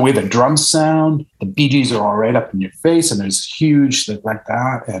 the way the drums sound, the Bee Gees are all right up in your face and there's huge like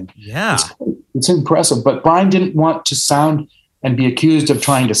that. And it's impressive. But Brian didn't want to sound and be accused of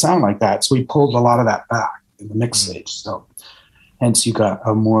trying to sound like that. So he pulled a lot of that back in the mix stage. So hence you got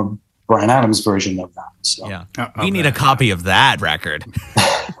a more Bryan Adams version of that. So we need a copy of that record.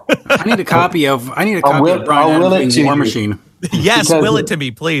 I need a copy of Bryan Adams' War Machine. Yes, will it to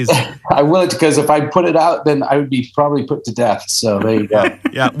me, please. I will it because if I put it out, then I would be probably put to death. So there you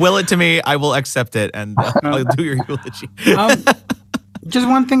go. Will it to me. I will accept it, and I'll do your eulogy. Just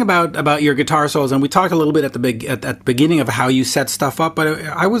one thing about your guitar solos, and we talked a little bit at the beginning of how you set stuff up, but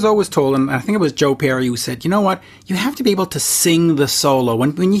I was always told, and I think it was Joe Perry who said, you know what, you have to be able to sing the solo.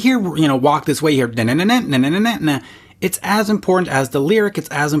 When you hear, Walk This Way, you hear, it's as important as the lyric, it's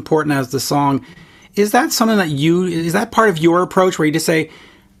as important as the song. Is that something is that part of your approach where you just say,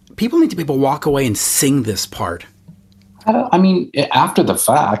 people need to be able to walk away and sing this part? I mean, after the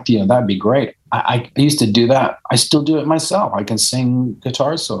fact, that'd be great. I used to do that. I still do it myself. I can sing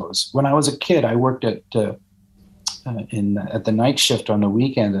guitar solos. When I was a kid, I worked at the night shift on the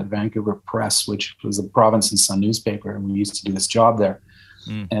weekend at Vancouver Press, which was the Province and Sun newspaper, and we used to do this job there.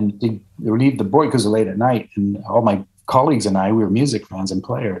 And they relieved the board because it was late at night, and all my colleagues and I, we were music fans and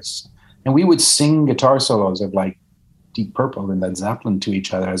players, and we would sing guitar solos of like Deep Purple and Led Zeppelin to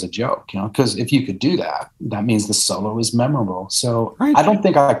each other as a joke, because if you could do that, that means the solo is memorable. So I don't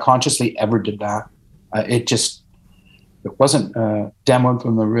think I consciously ever did that. It wasn't demoed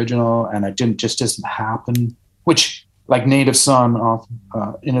from the original, and it just doesn't happen. Which, like Native Son off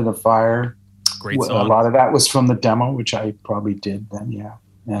Into the Fire, great song. A lot of that was from the demo, which I probably did then,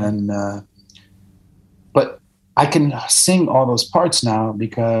 And but I can sing all those parts now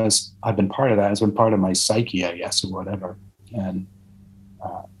because I've been part of that. It's been part of my psyche, I guess, or whatever. And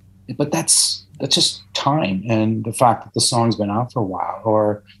but that's just time and the fact that the song's been out for a while,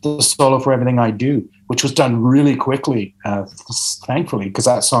 or the solo for Everything I Do, which was done really quickly, thankfully, because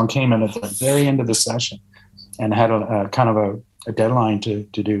that song came in at the very end of the session and had a kind of a deadline to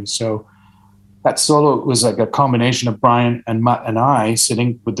do. So that solo was like a combination of Brian and Mutt and I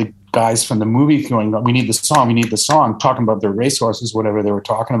sitting with the guys from the movie going, we need the song, talking about their racehorses, whatever they were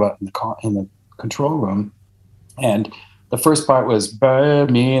talking about in the control room. And the first part was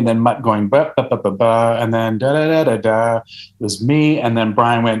me, and then Mutt going ba ba ba ba ba, and then da da da da da. It was me, and then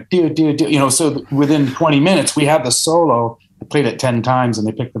Brian went do do do. So within 20 minutes, we had the solo. I played it 10 times, and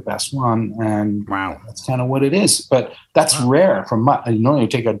they picked the best one. And wow, that's kind of what it is. But that's rare for Mutt. You normally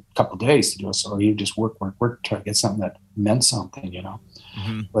take a couple of days to do a solo. You just work, try to get something that meant something,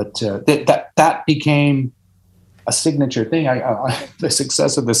 Mm-hmm. But that became a signature thing. The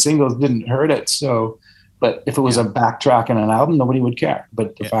success of the singles didn't hurt it. So, but if it was a backtrack in an album, nobody would care.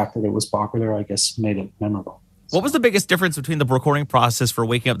 But the fact that it was popular, I guess, made it memorable. What was the biggest difference between the recording process for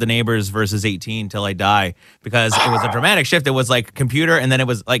Waking Up the Neighbors versus 18 Till I Die? Because it was a dramatic shift. It was like computer, and then it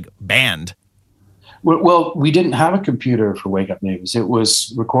was like band. Well, we didn't have a computer for Wake Up Neighbors. It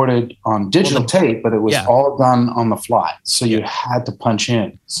was recorded on digital tape, but it was all done on the fly. So you had to punch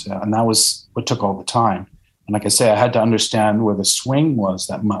in. And that was what took all the time. And like I say, I had to understand where the swing was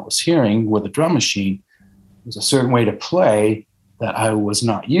that Mutt was hearing with the drum machine. There was a certain way to play that I was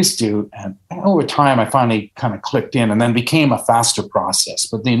not used to. And over time, I finally kind of clicked in and then became a faster process.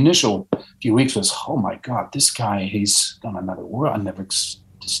 But the initial few weeks was, oh my God, this guy, he's on another world. I'm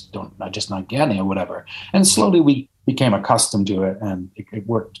just not getting it or whatever. And slowly we became accustomed to it, and it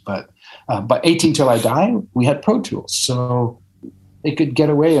worked. But 18 Till I Die, we had Pro Tools. So they could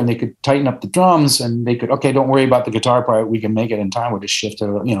get away and they could tighten up the drums, and they could, okay, don't worry about the guitar part. We can make it in time. We'll just shift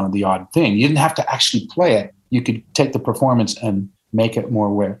the odd thing. You didn't have to actually play it. You could take the performance and make it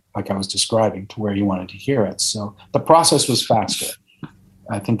more where, like I was describing, to where you wanted to hear it. So the process was faster.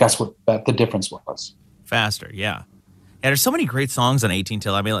 I think that's what the difference was. Faster, yeah. Yeah, there's so many great songs on 18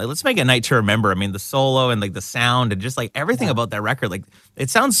 Till. I mean, like, let's make a night to remember. I mean, the solo and like the sound and just like everything about that record. Like, it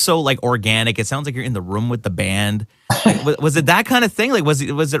sounds so like organic. It sounds like you're in the room with the band. Like, was it that kind of thing? Like, was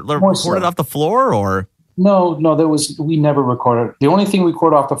it recorded off the floor or? No, we never recorded. The only thing we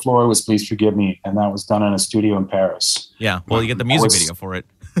recorded off the floor was Please Forgive Me, and that was done in a studio in Paris. Yeah, well, you get the music video for it.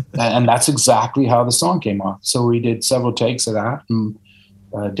 And that's exactly how the song came off. So we did several takes of that and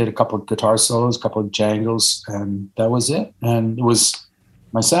did a couple of guitar solos, a couple of jangles, and that was it. And it was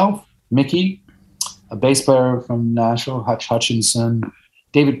myself, Mickey, a bass player from Nashville, Hutch Hutchinson,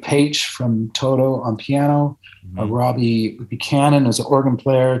 David Page from Toto on piano, Robbie Buchanan is an organ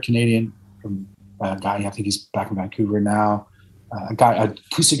player, Canadian from guy, I think he's back in Vancouver now, an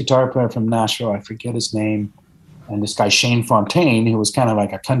acoustic guitar player from Nashville, I forget his name, and this guy Shane Fontaine, who was kind of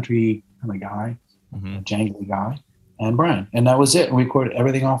like a country kind of guy, a jangly guy, and Brian. And that was it. We recorded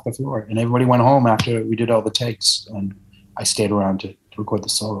everything off the floor, and everybody went home after we did all the takes, and I stayed around to record the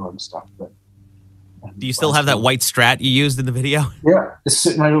solo and stuff. Do you still have that white Strat you used in the video? Yeah, it's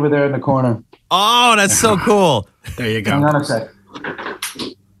sitting right over there in the corner. Oh, that's so cool. There you go. Hang on a sec.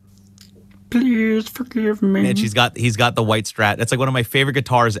 Please forgive me. And he's got the white Strat. That's like one of my favorite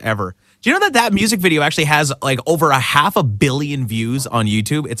guitars ever. Do you know that music video actually has like over 500 million views on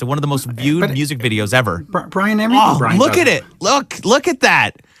YouTube? It's one of the most viewed music videos ever. Brian Emery. Brian look at it. Look at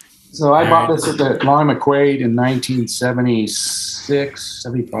that. So I bought this at the Long McQuaid in 1976,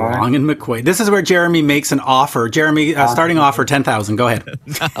 75. Long and McQuaid. This is where Jeremy makes an offer. Jeremy, starting offer, 10,000. Go ahead.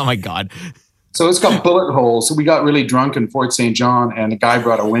 Oh my God. So it's got bullet holes. So we got really drunk in Fort St. John, and the guy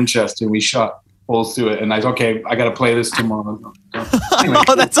brought a Winchester, and we shot holes through it. And I said, okay, I got to play this tomorrow. Anyway,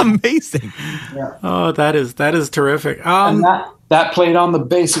 oh, that's amazing. Yeah. Oh, that is terrific. And that played on the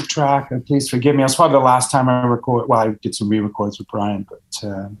basic track. Please forgive me. It was probably the last time I recorded. Well, I did some re-records with Brian, but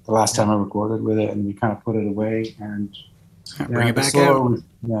the last time I recorded with it, and we kind of put it away and bring it back out.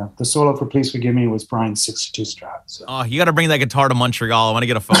 The solo for Please Forgive Me was Brian's 62 Strat. So. Oh, you got to bring that guitar to Montreal. I want to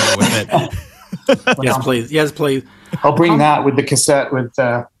get a photo with it. Yes, please. Yes, please. I'll bring that with the cassette with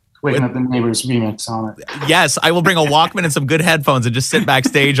Waking Up the Neighbors remix on it. Yes, I will bring a Walkman and some good headphones and just sit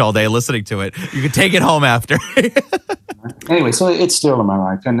backstage all day listening to it. You can take it home after. Anyway, so it's still in my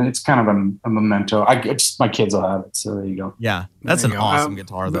life, and it's kind of a memento. My kids will have it, so there you go. Yeah, that's an awesome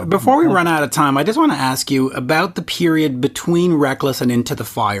guitar, though. Before we run out of time, I just want to ask you about the period between Reckless and Into the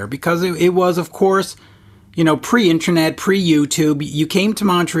Fire, because it was, of course, pre-internet, pre-YouTube. You came to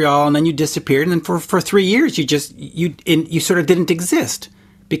Montreal, and then you disappeared, and then for 3 years, you sort of didn't exist.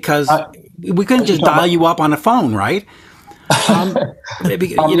 Because we couldn't just dial you up on a phone, right? You're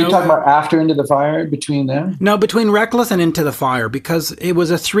talking about after Into the Fire, between them? No, between Reckless and Into the Fire, because it was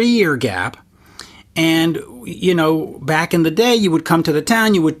a 3-year gap. And, back in the day, you would come to the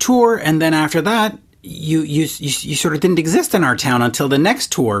town, you would tour, and then after that, you sort of didn't exist in our town until the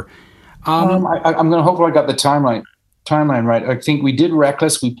next tour. I'm going to hopefully I got the timeline right. I think we did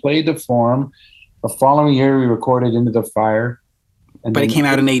Reckless. We played the Forum. The following year, we recorded Into the Fire. But it came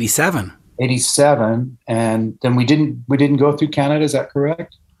out in 87. 87, and then we didn't go through Canada. Is that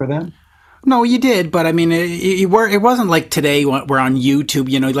correct for them? No, you did, but I mean, it wasn't like today we're on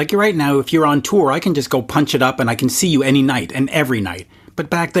YouTube. Like right now, if you're on tour, I can just go punch it up and I can see you any night and every night.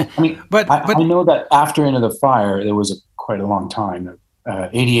 But back then, I know that after Into the Fire, there was quite a long time.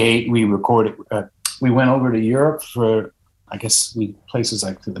 88, we recorded. We went over to Europe for, I guess, places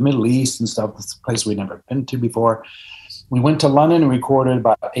like the Middle East and stuff. It's a place we'd never been to before. We went to London and recorded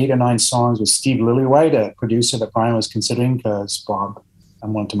about 8 or 9 songs with Steve Lillywhite, a producer that Brian was considering because Bob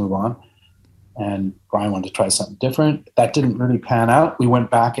wanted to move on. And Brian wanted to try something different. That didn't really pan out. We went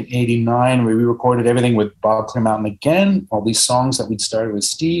back in 89. We re-recorded everything with Bob Clearmountain again. All these songs that we'd started with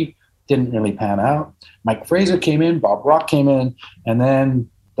Steve didn't really pan out. Mike Fraser came in, Bob Rock came in. And then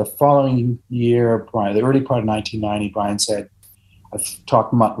the following year, the early part of 1990, Brian said, I've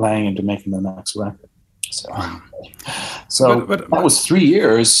talked Mutt Lange into making the next record. So that was 3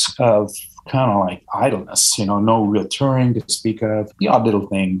 years of kind of like idleness, no real touring to speak of. The odd little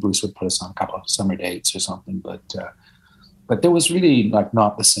thing, Bruce would put us on a couple of summer dates or something, but there was really like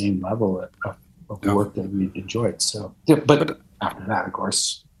not the same level of work that we enjoyed. So, but after that, of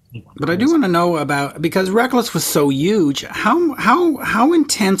course. But I do want to know about, because Reckless was so huge, how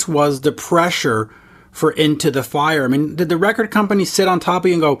intense was the pressure for Into the Fire? I mean, did the record company sit on top of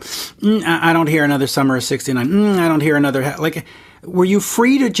you and go, I don't hear another Summer of 69. I don't hear another. Like, were you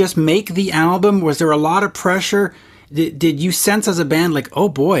free to just make the album? Was there a lot of pressure? Did you sense as a band, like, oh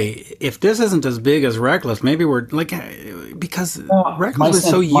boy, if this isn't as big as Reckless, maybe we're because Reckless was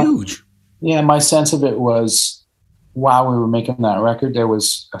so huge. My sense of it was while we were making that record, there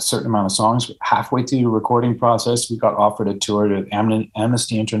was a certain amount of songs. Halfway through the recording process, we got offered a tour to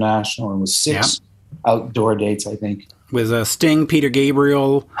Amnesty International. It was 6 outdoor dates, I think. With Sting, Peter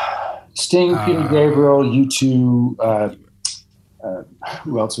Gabriel. Sting, Peter Gabriel, U2,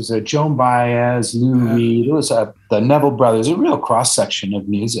 who else was there? Joan Baez, Lou Reed. It was the Neville Brothers, a real cross-section of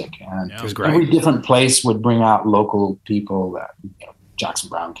music. And it was great. Every different place would bring out local people that, Jackson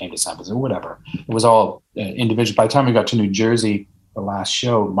Browne came to San Francisco, whatever. It was all individual. By the time we got to New Jersey, the last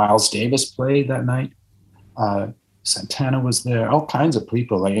show, Miles Davis played that night. Santana was there, all kinds of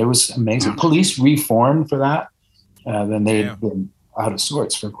people. Like, it was amazing. Police reformed for that. Then they'd been out of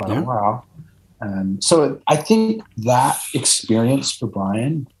sorts for quite a while. And so I think that experience for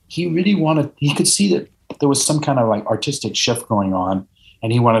Brian, he could see that there was some kind of like artistic shift going on,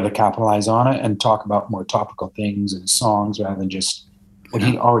 and he wanted to capitalize on it and talk about more topical things and songs rather than just what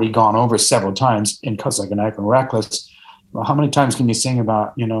he'd already gone over several times in Cuts Like a Knife and Reckless. Well, how many times can you sing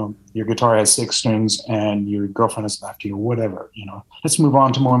about, your guitar has 6 strings and your girlfriend has left you or whatever, Let's move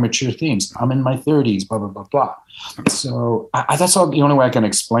on to more mature themes. I'm in my 30s, blah, blah, blah, blah. So that's all the only way I can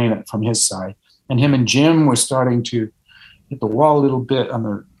explain it from his side. And him and Jim were starting to hit the wall a little bit on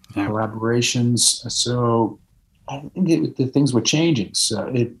their collaborations. So I think the things were changing.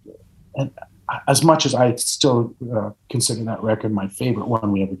 So and as much as I still consider that record my favorite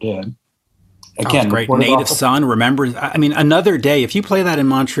one we ever did. Again, great. Native Son, remember? I mean, Another Day. If you play that in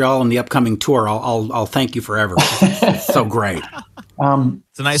Montreal in the upcoming tour, I'll thank you forever. It's so great.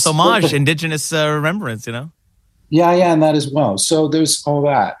 It's a nice homage, Indigenous remembrance, Yeah, and that as well. So there's all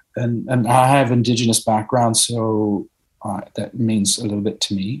that, and I have Indigenous background, so that means a little bit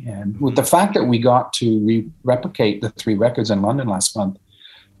to me. And with the fact that we got to replicate the 3 records in London last month,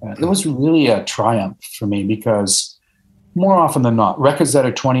 it was really a triumph for me, because more often than not, records that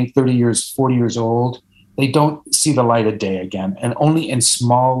are 20, 30 years, 40 years old, they don't see the light of day again, and only in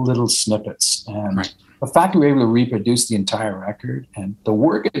small little snippets. And the fact we were able to reproduce the entire record and the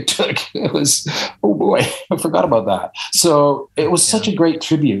work it took, it was, oh boy, I forgot about that. So it was such a great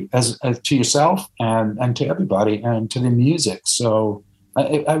tribute as to yourself and to everybody and to the music. So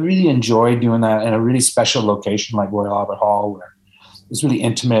I really enjoyed doing that in a really special location like Royal Albert Hall, where it was really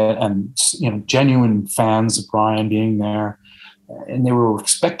intimate and, genuine fans of Brian being there, and they were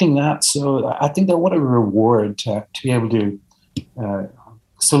expecting that. So I think that what a reward to be able to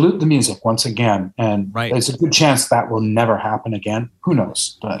salute the music once again. And there's a good chance that will never happen again. Who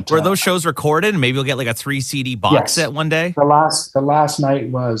knows? But were those shows recorded? And maybe we'll get like a 3 CD box set one day. The last night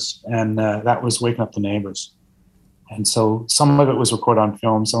was, and that was Waking Up the Neighbors. And so some of it was recorded on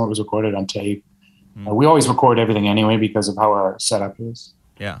film, some of it was recorded on tape. We always record everything anyway because of how our setup is.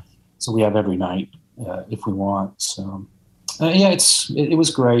 Yeah. So we have every night if we want. So it was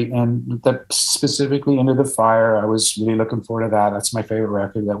great. And specifically Into the Fire, I was really looking forward to that. That's my favorite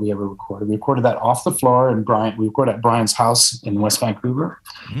record that we ever recorded. We recorded that off the floor, and we recorded at Brian's house in West Vancouver.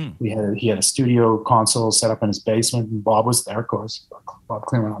 He had a studio console set up in his basement, and Bob was there, of course, Bob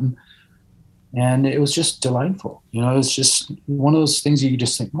Clearmountain. And it was just delightful. It was just one of those things you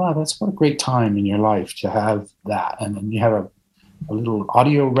just think, wow, what a great time in your life to have that. And then you have a little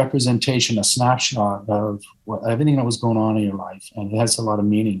audio representation, a snapshot of everything that was going on in your life. And it has a lot of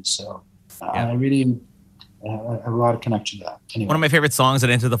meaning. So I really have a lot of connection to that. Anyway. One of my favorite songs at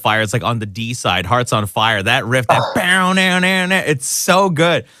Into the Fire is like on the D side, Hearts on Fire. That riff, it's so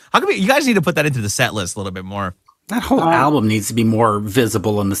good. How come you guys need to put that into the set list a little bit more? That whole album needs to be more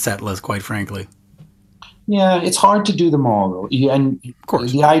visible in the set list, quite frankly. Yeah, it's hard to do them all, though. And of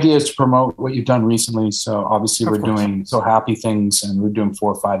course, the idea is to promote what you've done recently. So obviously we're doing So Happy things, and we're doing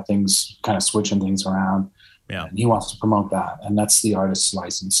 4 or 5 things, kind of switching things around. Yeah. And he wants to promote that, and that's the artist's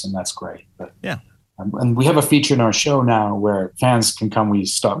license, and that's great. But and we have a feature in our show now where fans can come. We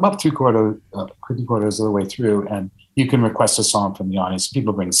start about 3/4 of the way through, and you can request a song from the audience.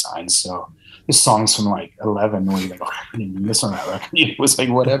 People bring signs, so there's songs from like 11 where you're like, I didn't even miss on that record. It was like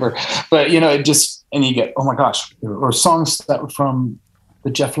whatever, but it just, and you get, oh my gosh, or songs that were from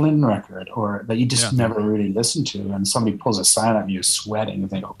the Jeff Lynne record, or that you just never really listened to, and somebody pulls a sign at you, sweating, and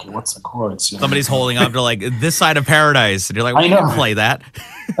think, okay, what's the chords? Somebody's holding up to like This Side of Paradise, and you're like, well, you can play that.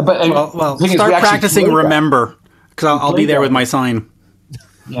 But well, start practicing Remember, because I'll be there with my sign.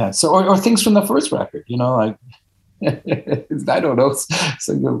 Yeah. So, or things from the first record, like. I don't know.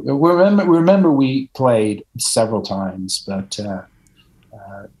 So remember we played several times, but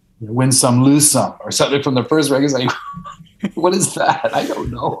Win Some, Lose Some, or something from the first record. It's like, what is that? I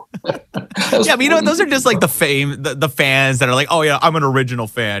don't know. Yeah, but those are just like the fans that are like, oh yeah, I'm an original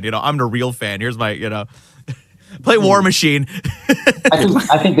fan. I'm the real fan. Here's my, Play War Machine.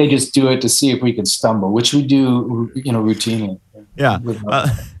 I think they just do it to see if we can stumble, which we do, routinely. Yeah.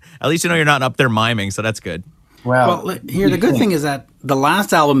 At least you're not up there miming, so that's good. Well, here, the good thing is that the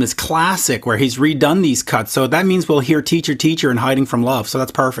last album is classic, where he's redone these cuts. So that means we'll hear Teacher, Teacher and Hiding from Love. So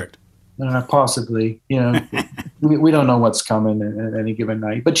that's perfect. Possibly. We don't know what's coming at any given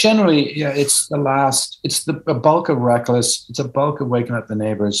night. But generally, yeah, it's a bulk of Reckless. It's a bulk of Waking Up the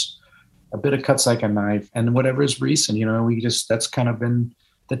Neighbors, a bit of Cuts Like a Knife, and whatever is recent. That's kind of been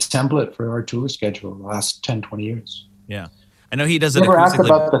the template for our tour schedule the last 10, 20 years. Yeah. I know he does it. You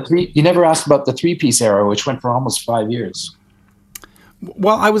never asked about the three-piece era, which went for almost 5 years.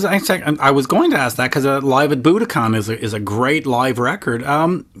 Well, I was going to ask that because Live at Budokan is a great live record.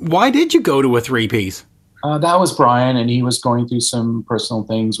 Why did you go to a three-piece? That was Brian, and he was going through some personal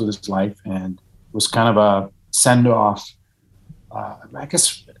things with his life, and it was kind of a send-off. I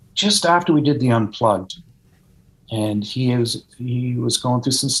guess just after we did the Unplugged, and he was going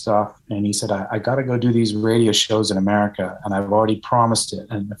through some stuff, and he said, I got to go do these radio shows in America, and I've already promised it,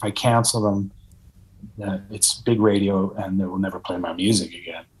 and if I cancel them, it's big radio, and they will never play my music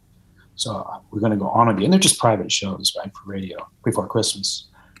again. So we're going to go on again. They're just private shows, right, for radio before Christmas.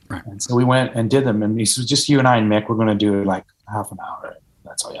 Right. And so we went and did them, and he said, just you and I and Mick, we're going to do like half an hour.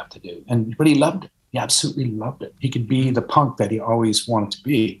 That's all you have to do. But he loved it. He absolutely loved it. He could be the punk that he always wanted to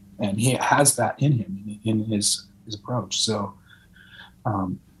be, and he has that in him, in his approach. So,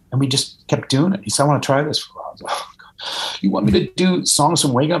 and we just kept doing it. He said, I want to try this for a while. I was like, oh, God. You want me to do songs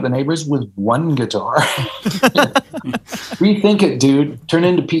from Waking Up the Neighbors with one guitar? Rethink it, dude. Turn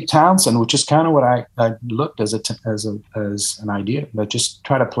into Pete Townsend, which is kind of what I looked as an idea. But just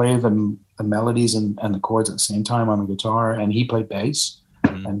try to play the melodies and the chords at the same time on the guitar. And he played bass.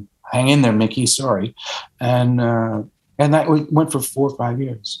 And hang in there, Mickey. Sorry. And that went for 4 or 5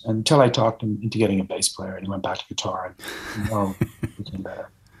 years until I talked him into getting a bass player, and he went back to guitar, and it became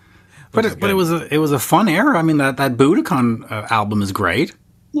better. But it was a fun era. I mean, that Budokan album is great.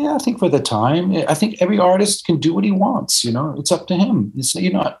 Yeah, I think for the time, I think every artist can do what he wants. It's up to him.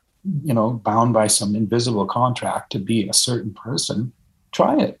 You're not, bound by some invisible contract to be a certain person.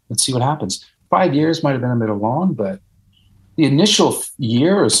 Try it. Let's see what happens. 5 years might have been a bit long, but the initial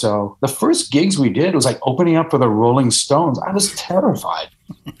year or so, the first gigs we did was like opening up for the Rolling Stones. I was terrified.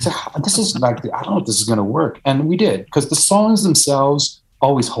 This is like, I don't know if this is going to work. And we did, because the songs themselves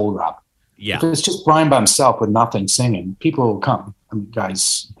always hold up. Yeah. If it's just Brian by himself with nothing singing, people will come. I mean,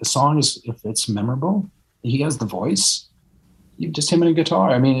 guys, the song is, if it's memorable, he has the voice, just him and a guitar.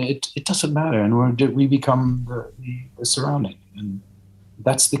 I mean, it doesn't matter. And we become the surrounding. And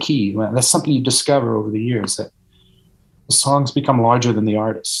that's the key. That's something you discover over the years, that the songs become larger than the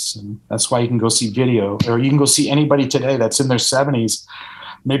artists. And that's why you can go see video, or you can go see anybody today that's in their 70s.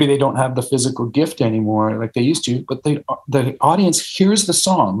 Maybe they don't have the physical gift anymore like they used to, but the audience hears the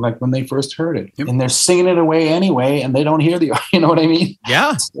song like when they first heard it. Yep. And they're singing it away anyway, and they don't hear you know what I mean?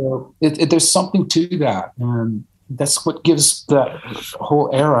 Yeah. So there's something to that. And that's what gives the whole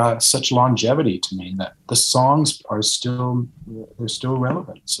era such longevity to me, that the songs are still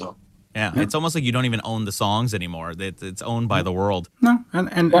relevant. So. Yeah, it's almost like you don't even own the songs anymore. It's owned by the world. No,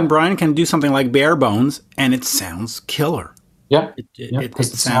 and Brian can do something like Bare Bones, and it sounds killer. Yeah, because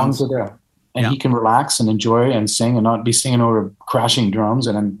the songs are there. And he can relax and enjoy and sing, and not be singing over crashing drums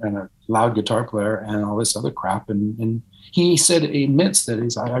and a loud guitar player and all this other crap. And he admits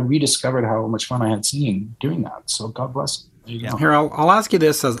that I rediscovered how much fun I had singing doing that. So God bless him. Here, I'll ask you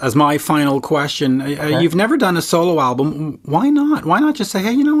this as my final question. Okay. You've never done a solo album. Why not? Why not just say,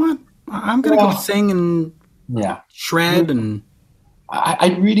 hey, you know what? I'm going to go sing and shred and...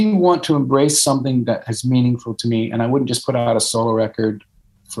 I really want to embrace something that is meaningful to me, and I wouldn't just put out a solo record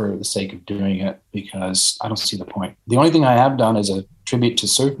for the sake of doing it, because I don't see the point. The only thing I have done is a tribute to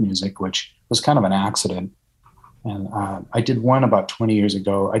surf music, which was kind of an accident. And I did one about 20 years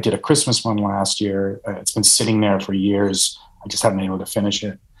ago. I did a Christmas one last year. It's been sitting there for years. I just haven't been able to finish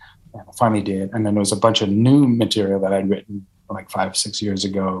it. And I finally did. And then there was a bunch of new material that I'd written like 5 or 6 years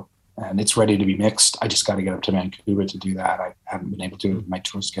ago. And it's ready to be mixed. I just got to get up to Vancouver to do that. I haven't been able to with my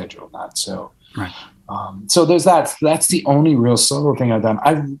tour schedule and that. So, right. So there's that. That's the only real solo thing I've done.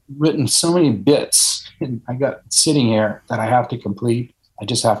 I've written so many bits, and I got sitting here that I have to complete. I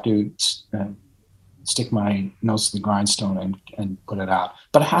just have to stick my nose to the grindstone and put it out.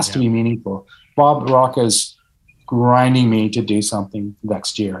 But it has to be meaningful. Bob Rocca's grinding me to do something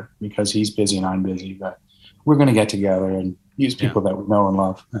next year because he's busy and I'm busy. But we're going to get together and use people that we know and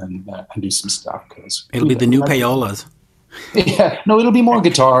love and do some stuff. Cause it'll be the new payolas. Yeah, no, it'll be more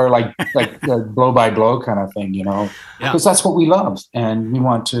guitar, like blow by blow kind of thing, because that's what we love, and we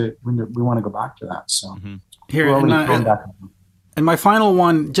want to go back to that. So, Here, We're already going back. and my final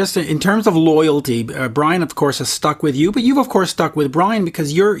one, just in terms of loyalty, Brian, of course, has stuck with you, but you've, of course, stuck with Brian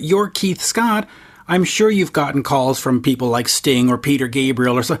because you're Keith Scott. I'm sure you've gotten calls from people like Sting or Peter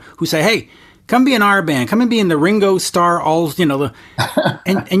Gabriel or so who say, "Hey, come be in our band. Come and be in the Ringo Starr,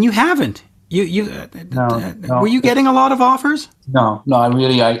 and you haven't. No. Were you getting a lot of offers? No.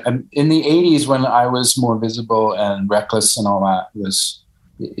 I in the 80s when I was more visible and reckless and all that,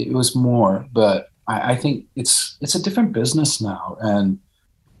 it was more. But I think it's a different business now, and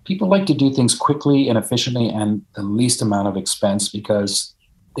people like to do things quickly and efficiently and the least amount of expense because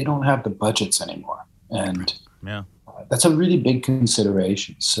they don't have the budgets anymore. And that's a really big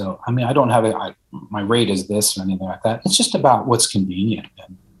consideration. So, I mean, I don't have my rate is this or anything like that. It's just about what's convenient.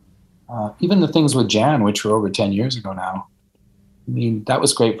 And even the things with Jan, which were over 10 years ago now, I mean, that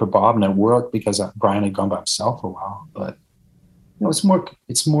was great for Bob and it worked because Brian had gone by himself for a while. But,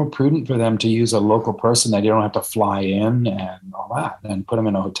 it's more prudent for them to use a local person that you don't have to fly in and all that and put them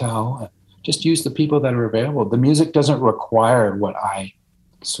in a hotel. And just use the people that are available. The music doesn't require what I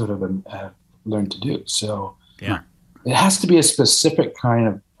sort of learned to do. So it has to be a specific kind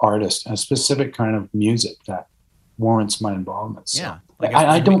of artist, a specific kind of music that warrants my involvement. So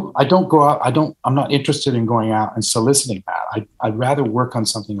I don't go out. I'm not interested in going out and soliciting that. I'd rather work on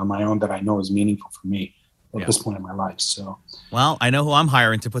something on my own that I know is meaningful for me at this point in my life. So, well, I know who I'm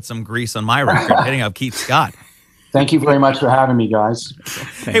hiring to put some grease on my record, hitting up Keith Scott. Thank you very much for having me, guys.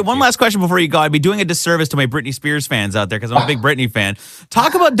 Hey, one last question before you go. I'd be doing a disservice to my Britney Spears fans out there because I'm a big Britney fan.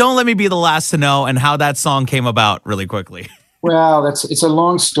 Talk about Don't Let Me Be the Last to Know and how that song came about really quickly. Well, it's a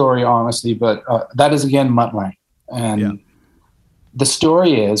long story, honestly, but that is, again, Mutt Lange. And the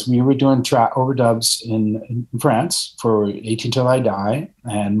story is we were doing overdubs in France for 18 Till I Die,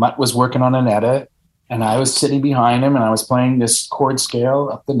 and Mutt was working on an edit, and I was sitting behind him, and I was playing this chord scale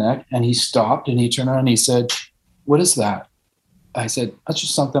up the neck, and he stopped, and he turned around, and he said, "What is that?" I said, "That's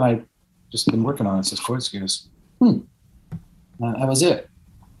just something I've just been working on." It says chord scales. That was it.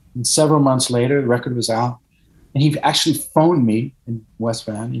 And several months later, the record was out, and he actually phoned me in West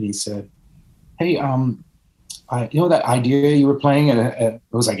Van, and he said, "Hey, that idea you were playing it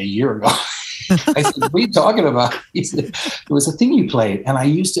was like a year ago." I said, "What are you talking about?" He said, "It was a thing you played, and I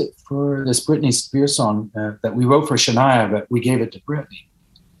used it for this Britney Spears song that we wrote for Shania, but we gave it to Britney.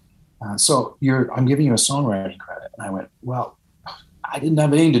 So I'm giving you a songwriting credit." And I went, "Well, I didn't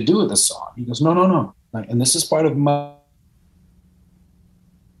have anything to do with the song." He goes, No. And this is part of my,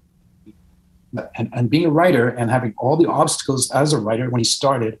 and being a writer and having all the obstacles as a writer when he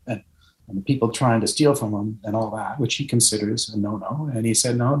started and the people trying to steal from him and all that, which he considers a no-no. And he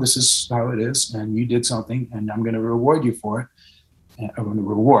said, "No, this is how it is. And you did something and I'm going to reward you for it.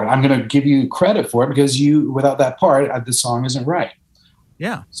 I'm going to give you credit for it because without that part, the song isn't right."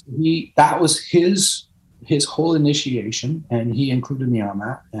 Yeah. So that was his whole initiation, and he included me on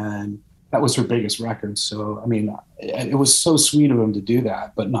that, and that was her biggest record. So, I mean, it was so sweet of him to do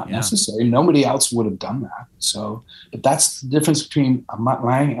that, but not necessary. Nobody else would have done that. So, but that's the difference between a Mutt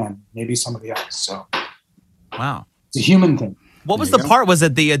Lange and maybe somebody else. So, wow, it's a human thing. What was the part? Was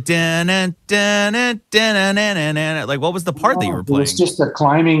it the like? What was the part that you were playing? It was just a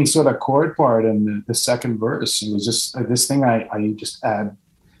climbing sort of chord part in the second verse. It was just this thing. I just add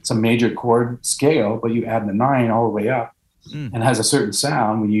some major chord scale, but you add the 9 all the way up, and it has a certain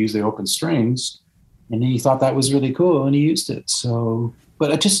sound when you use the open strings. And he thought that was really cool, and he used it. So, but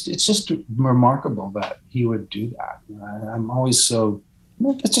it's just remarkable that he would do that. I'm always so.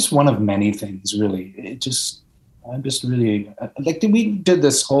 It's just one of many things, really. I'm just really we did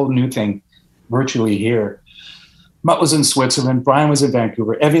this whole new thing virtually here. Mutt was in Switzerland, Brian was in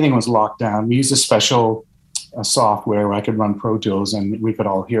Vancouver. Everything was locked down. We used a special software where I could run Pro Tools and we could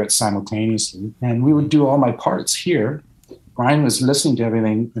all hear it simultaneously. And we would do all my parts here. Brian was listening to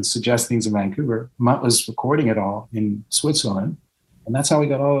everything and suggest things in Vancouver. Mutt was recording it all in Switzerland. And that's how we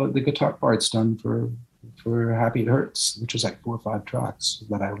got all the guitar parts done for Happy It Hurts, which was like 4 or 5 tracks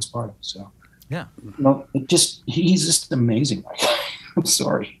that I was part of. So. Yeah. He's just amazing. I'm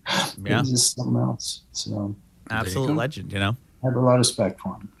sorry. Yeah. He's just something else. So absolute legend, I have a lot of respect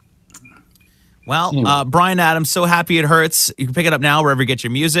for him. Well, Anyway. Bryan Adams, So Happy It Hurts. You can pick it up now wherever you get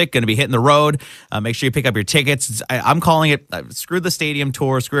your music. Going to be hitting the road. Make sure you pick up your tickets. I'm calling it, screw the stadium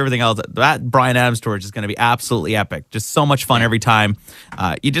tour, screw everything else. That Bryan Adams tour is just going to be absolutely epic. Just so much fun every time.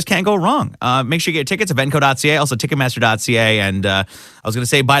 You just can't go wrong. Make sure you get your tickets at Venco.ca, also Ticketmaster.ca. And I was going to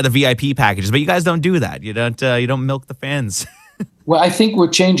say buy the VIP packages, but you guys don't do that. You don't milk the fans. Well, I think we're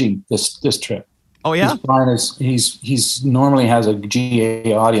changing this trip. Oh, yeah? He's normally has a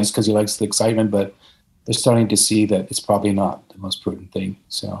GA audience because he likes the excitement, but they're starting to see that it's probably not the most prudent thing.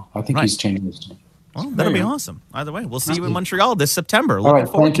 So I think he's changing this. Well, that'll be awesome. Either way, we'll see you in Montreal this September. All right,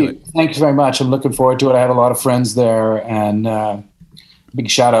 thank you. Thank you very much. I'm looking forward to it. I have a lot of friends there, and big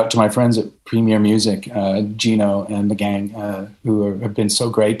shout out to my friends at Premier Music, Gino and the gang, who have been so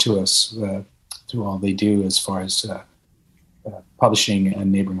great to us through all they do as far as publishing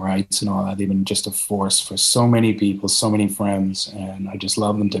and neighboring rights and all that. They've been just a force for so many people, so many friends, and I just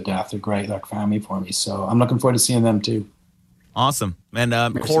love them to death. They're great, like family for me. So I'm looking forward to seeing them too. Awesome. And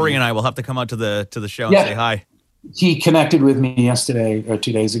Corey and I will have to come out to the show and say hi. He connected with me yesterday or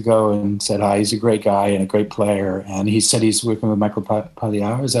 2 days ago and said hi. He's a great guy and a great player. And he said he's working with Michael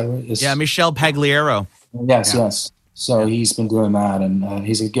Pagliaro. Is that right? Yeah, Michel Pagliaro. Yes. So he's been doing that, and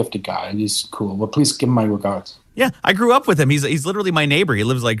he's a gifted guy. He's cool. Well, please give him my regards. Yeah, I grew up with him. He's literally my neighbor. He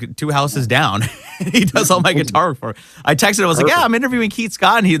lives like 2 houses down. He does all my guitar work for me. I texted him. I was like, yeah, I'm interviewing Keith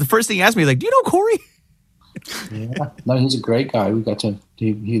Scott. And the first thing he asked me, like, do you know Corey? Yeah, no, he's a great guy. We got to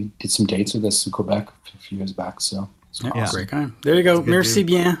he did some dates with us in Quebec a few years back. So awesome. Great guy. There you go. Merci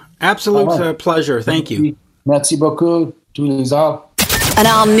bien. Absolute pleasure. Thank you. Merci beaucoup. Tous les ans. An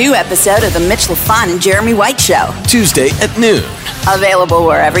all-new episode of The Mitch LaFon and Jeremy White Show. Tuesday at noon. Available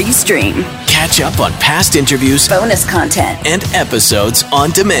wherever you stream. Catch up on past interviews, bonus content, and episodes on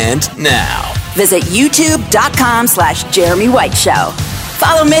demand now. Visit youtube.com/Jeremy White Show.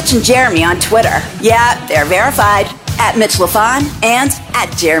 Follow Mitch and Jeremy on Twitter. Yeah, they're verified. @Mitch LaFon and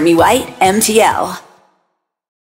 @Jeremy White MTL.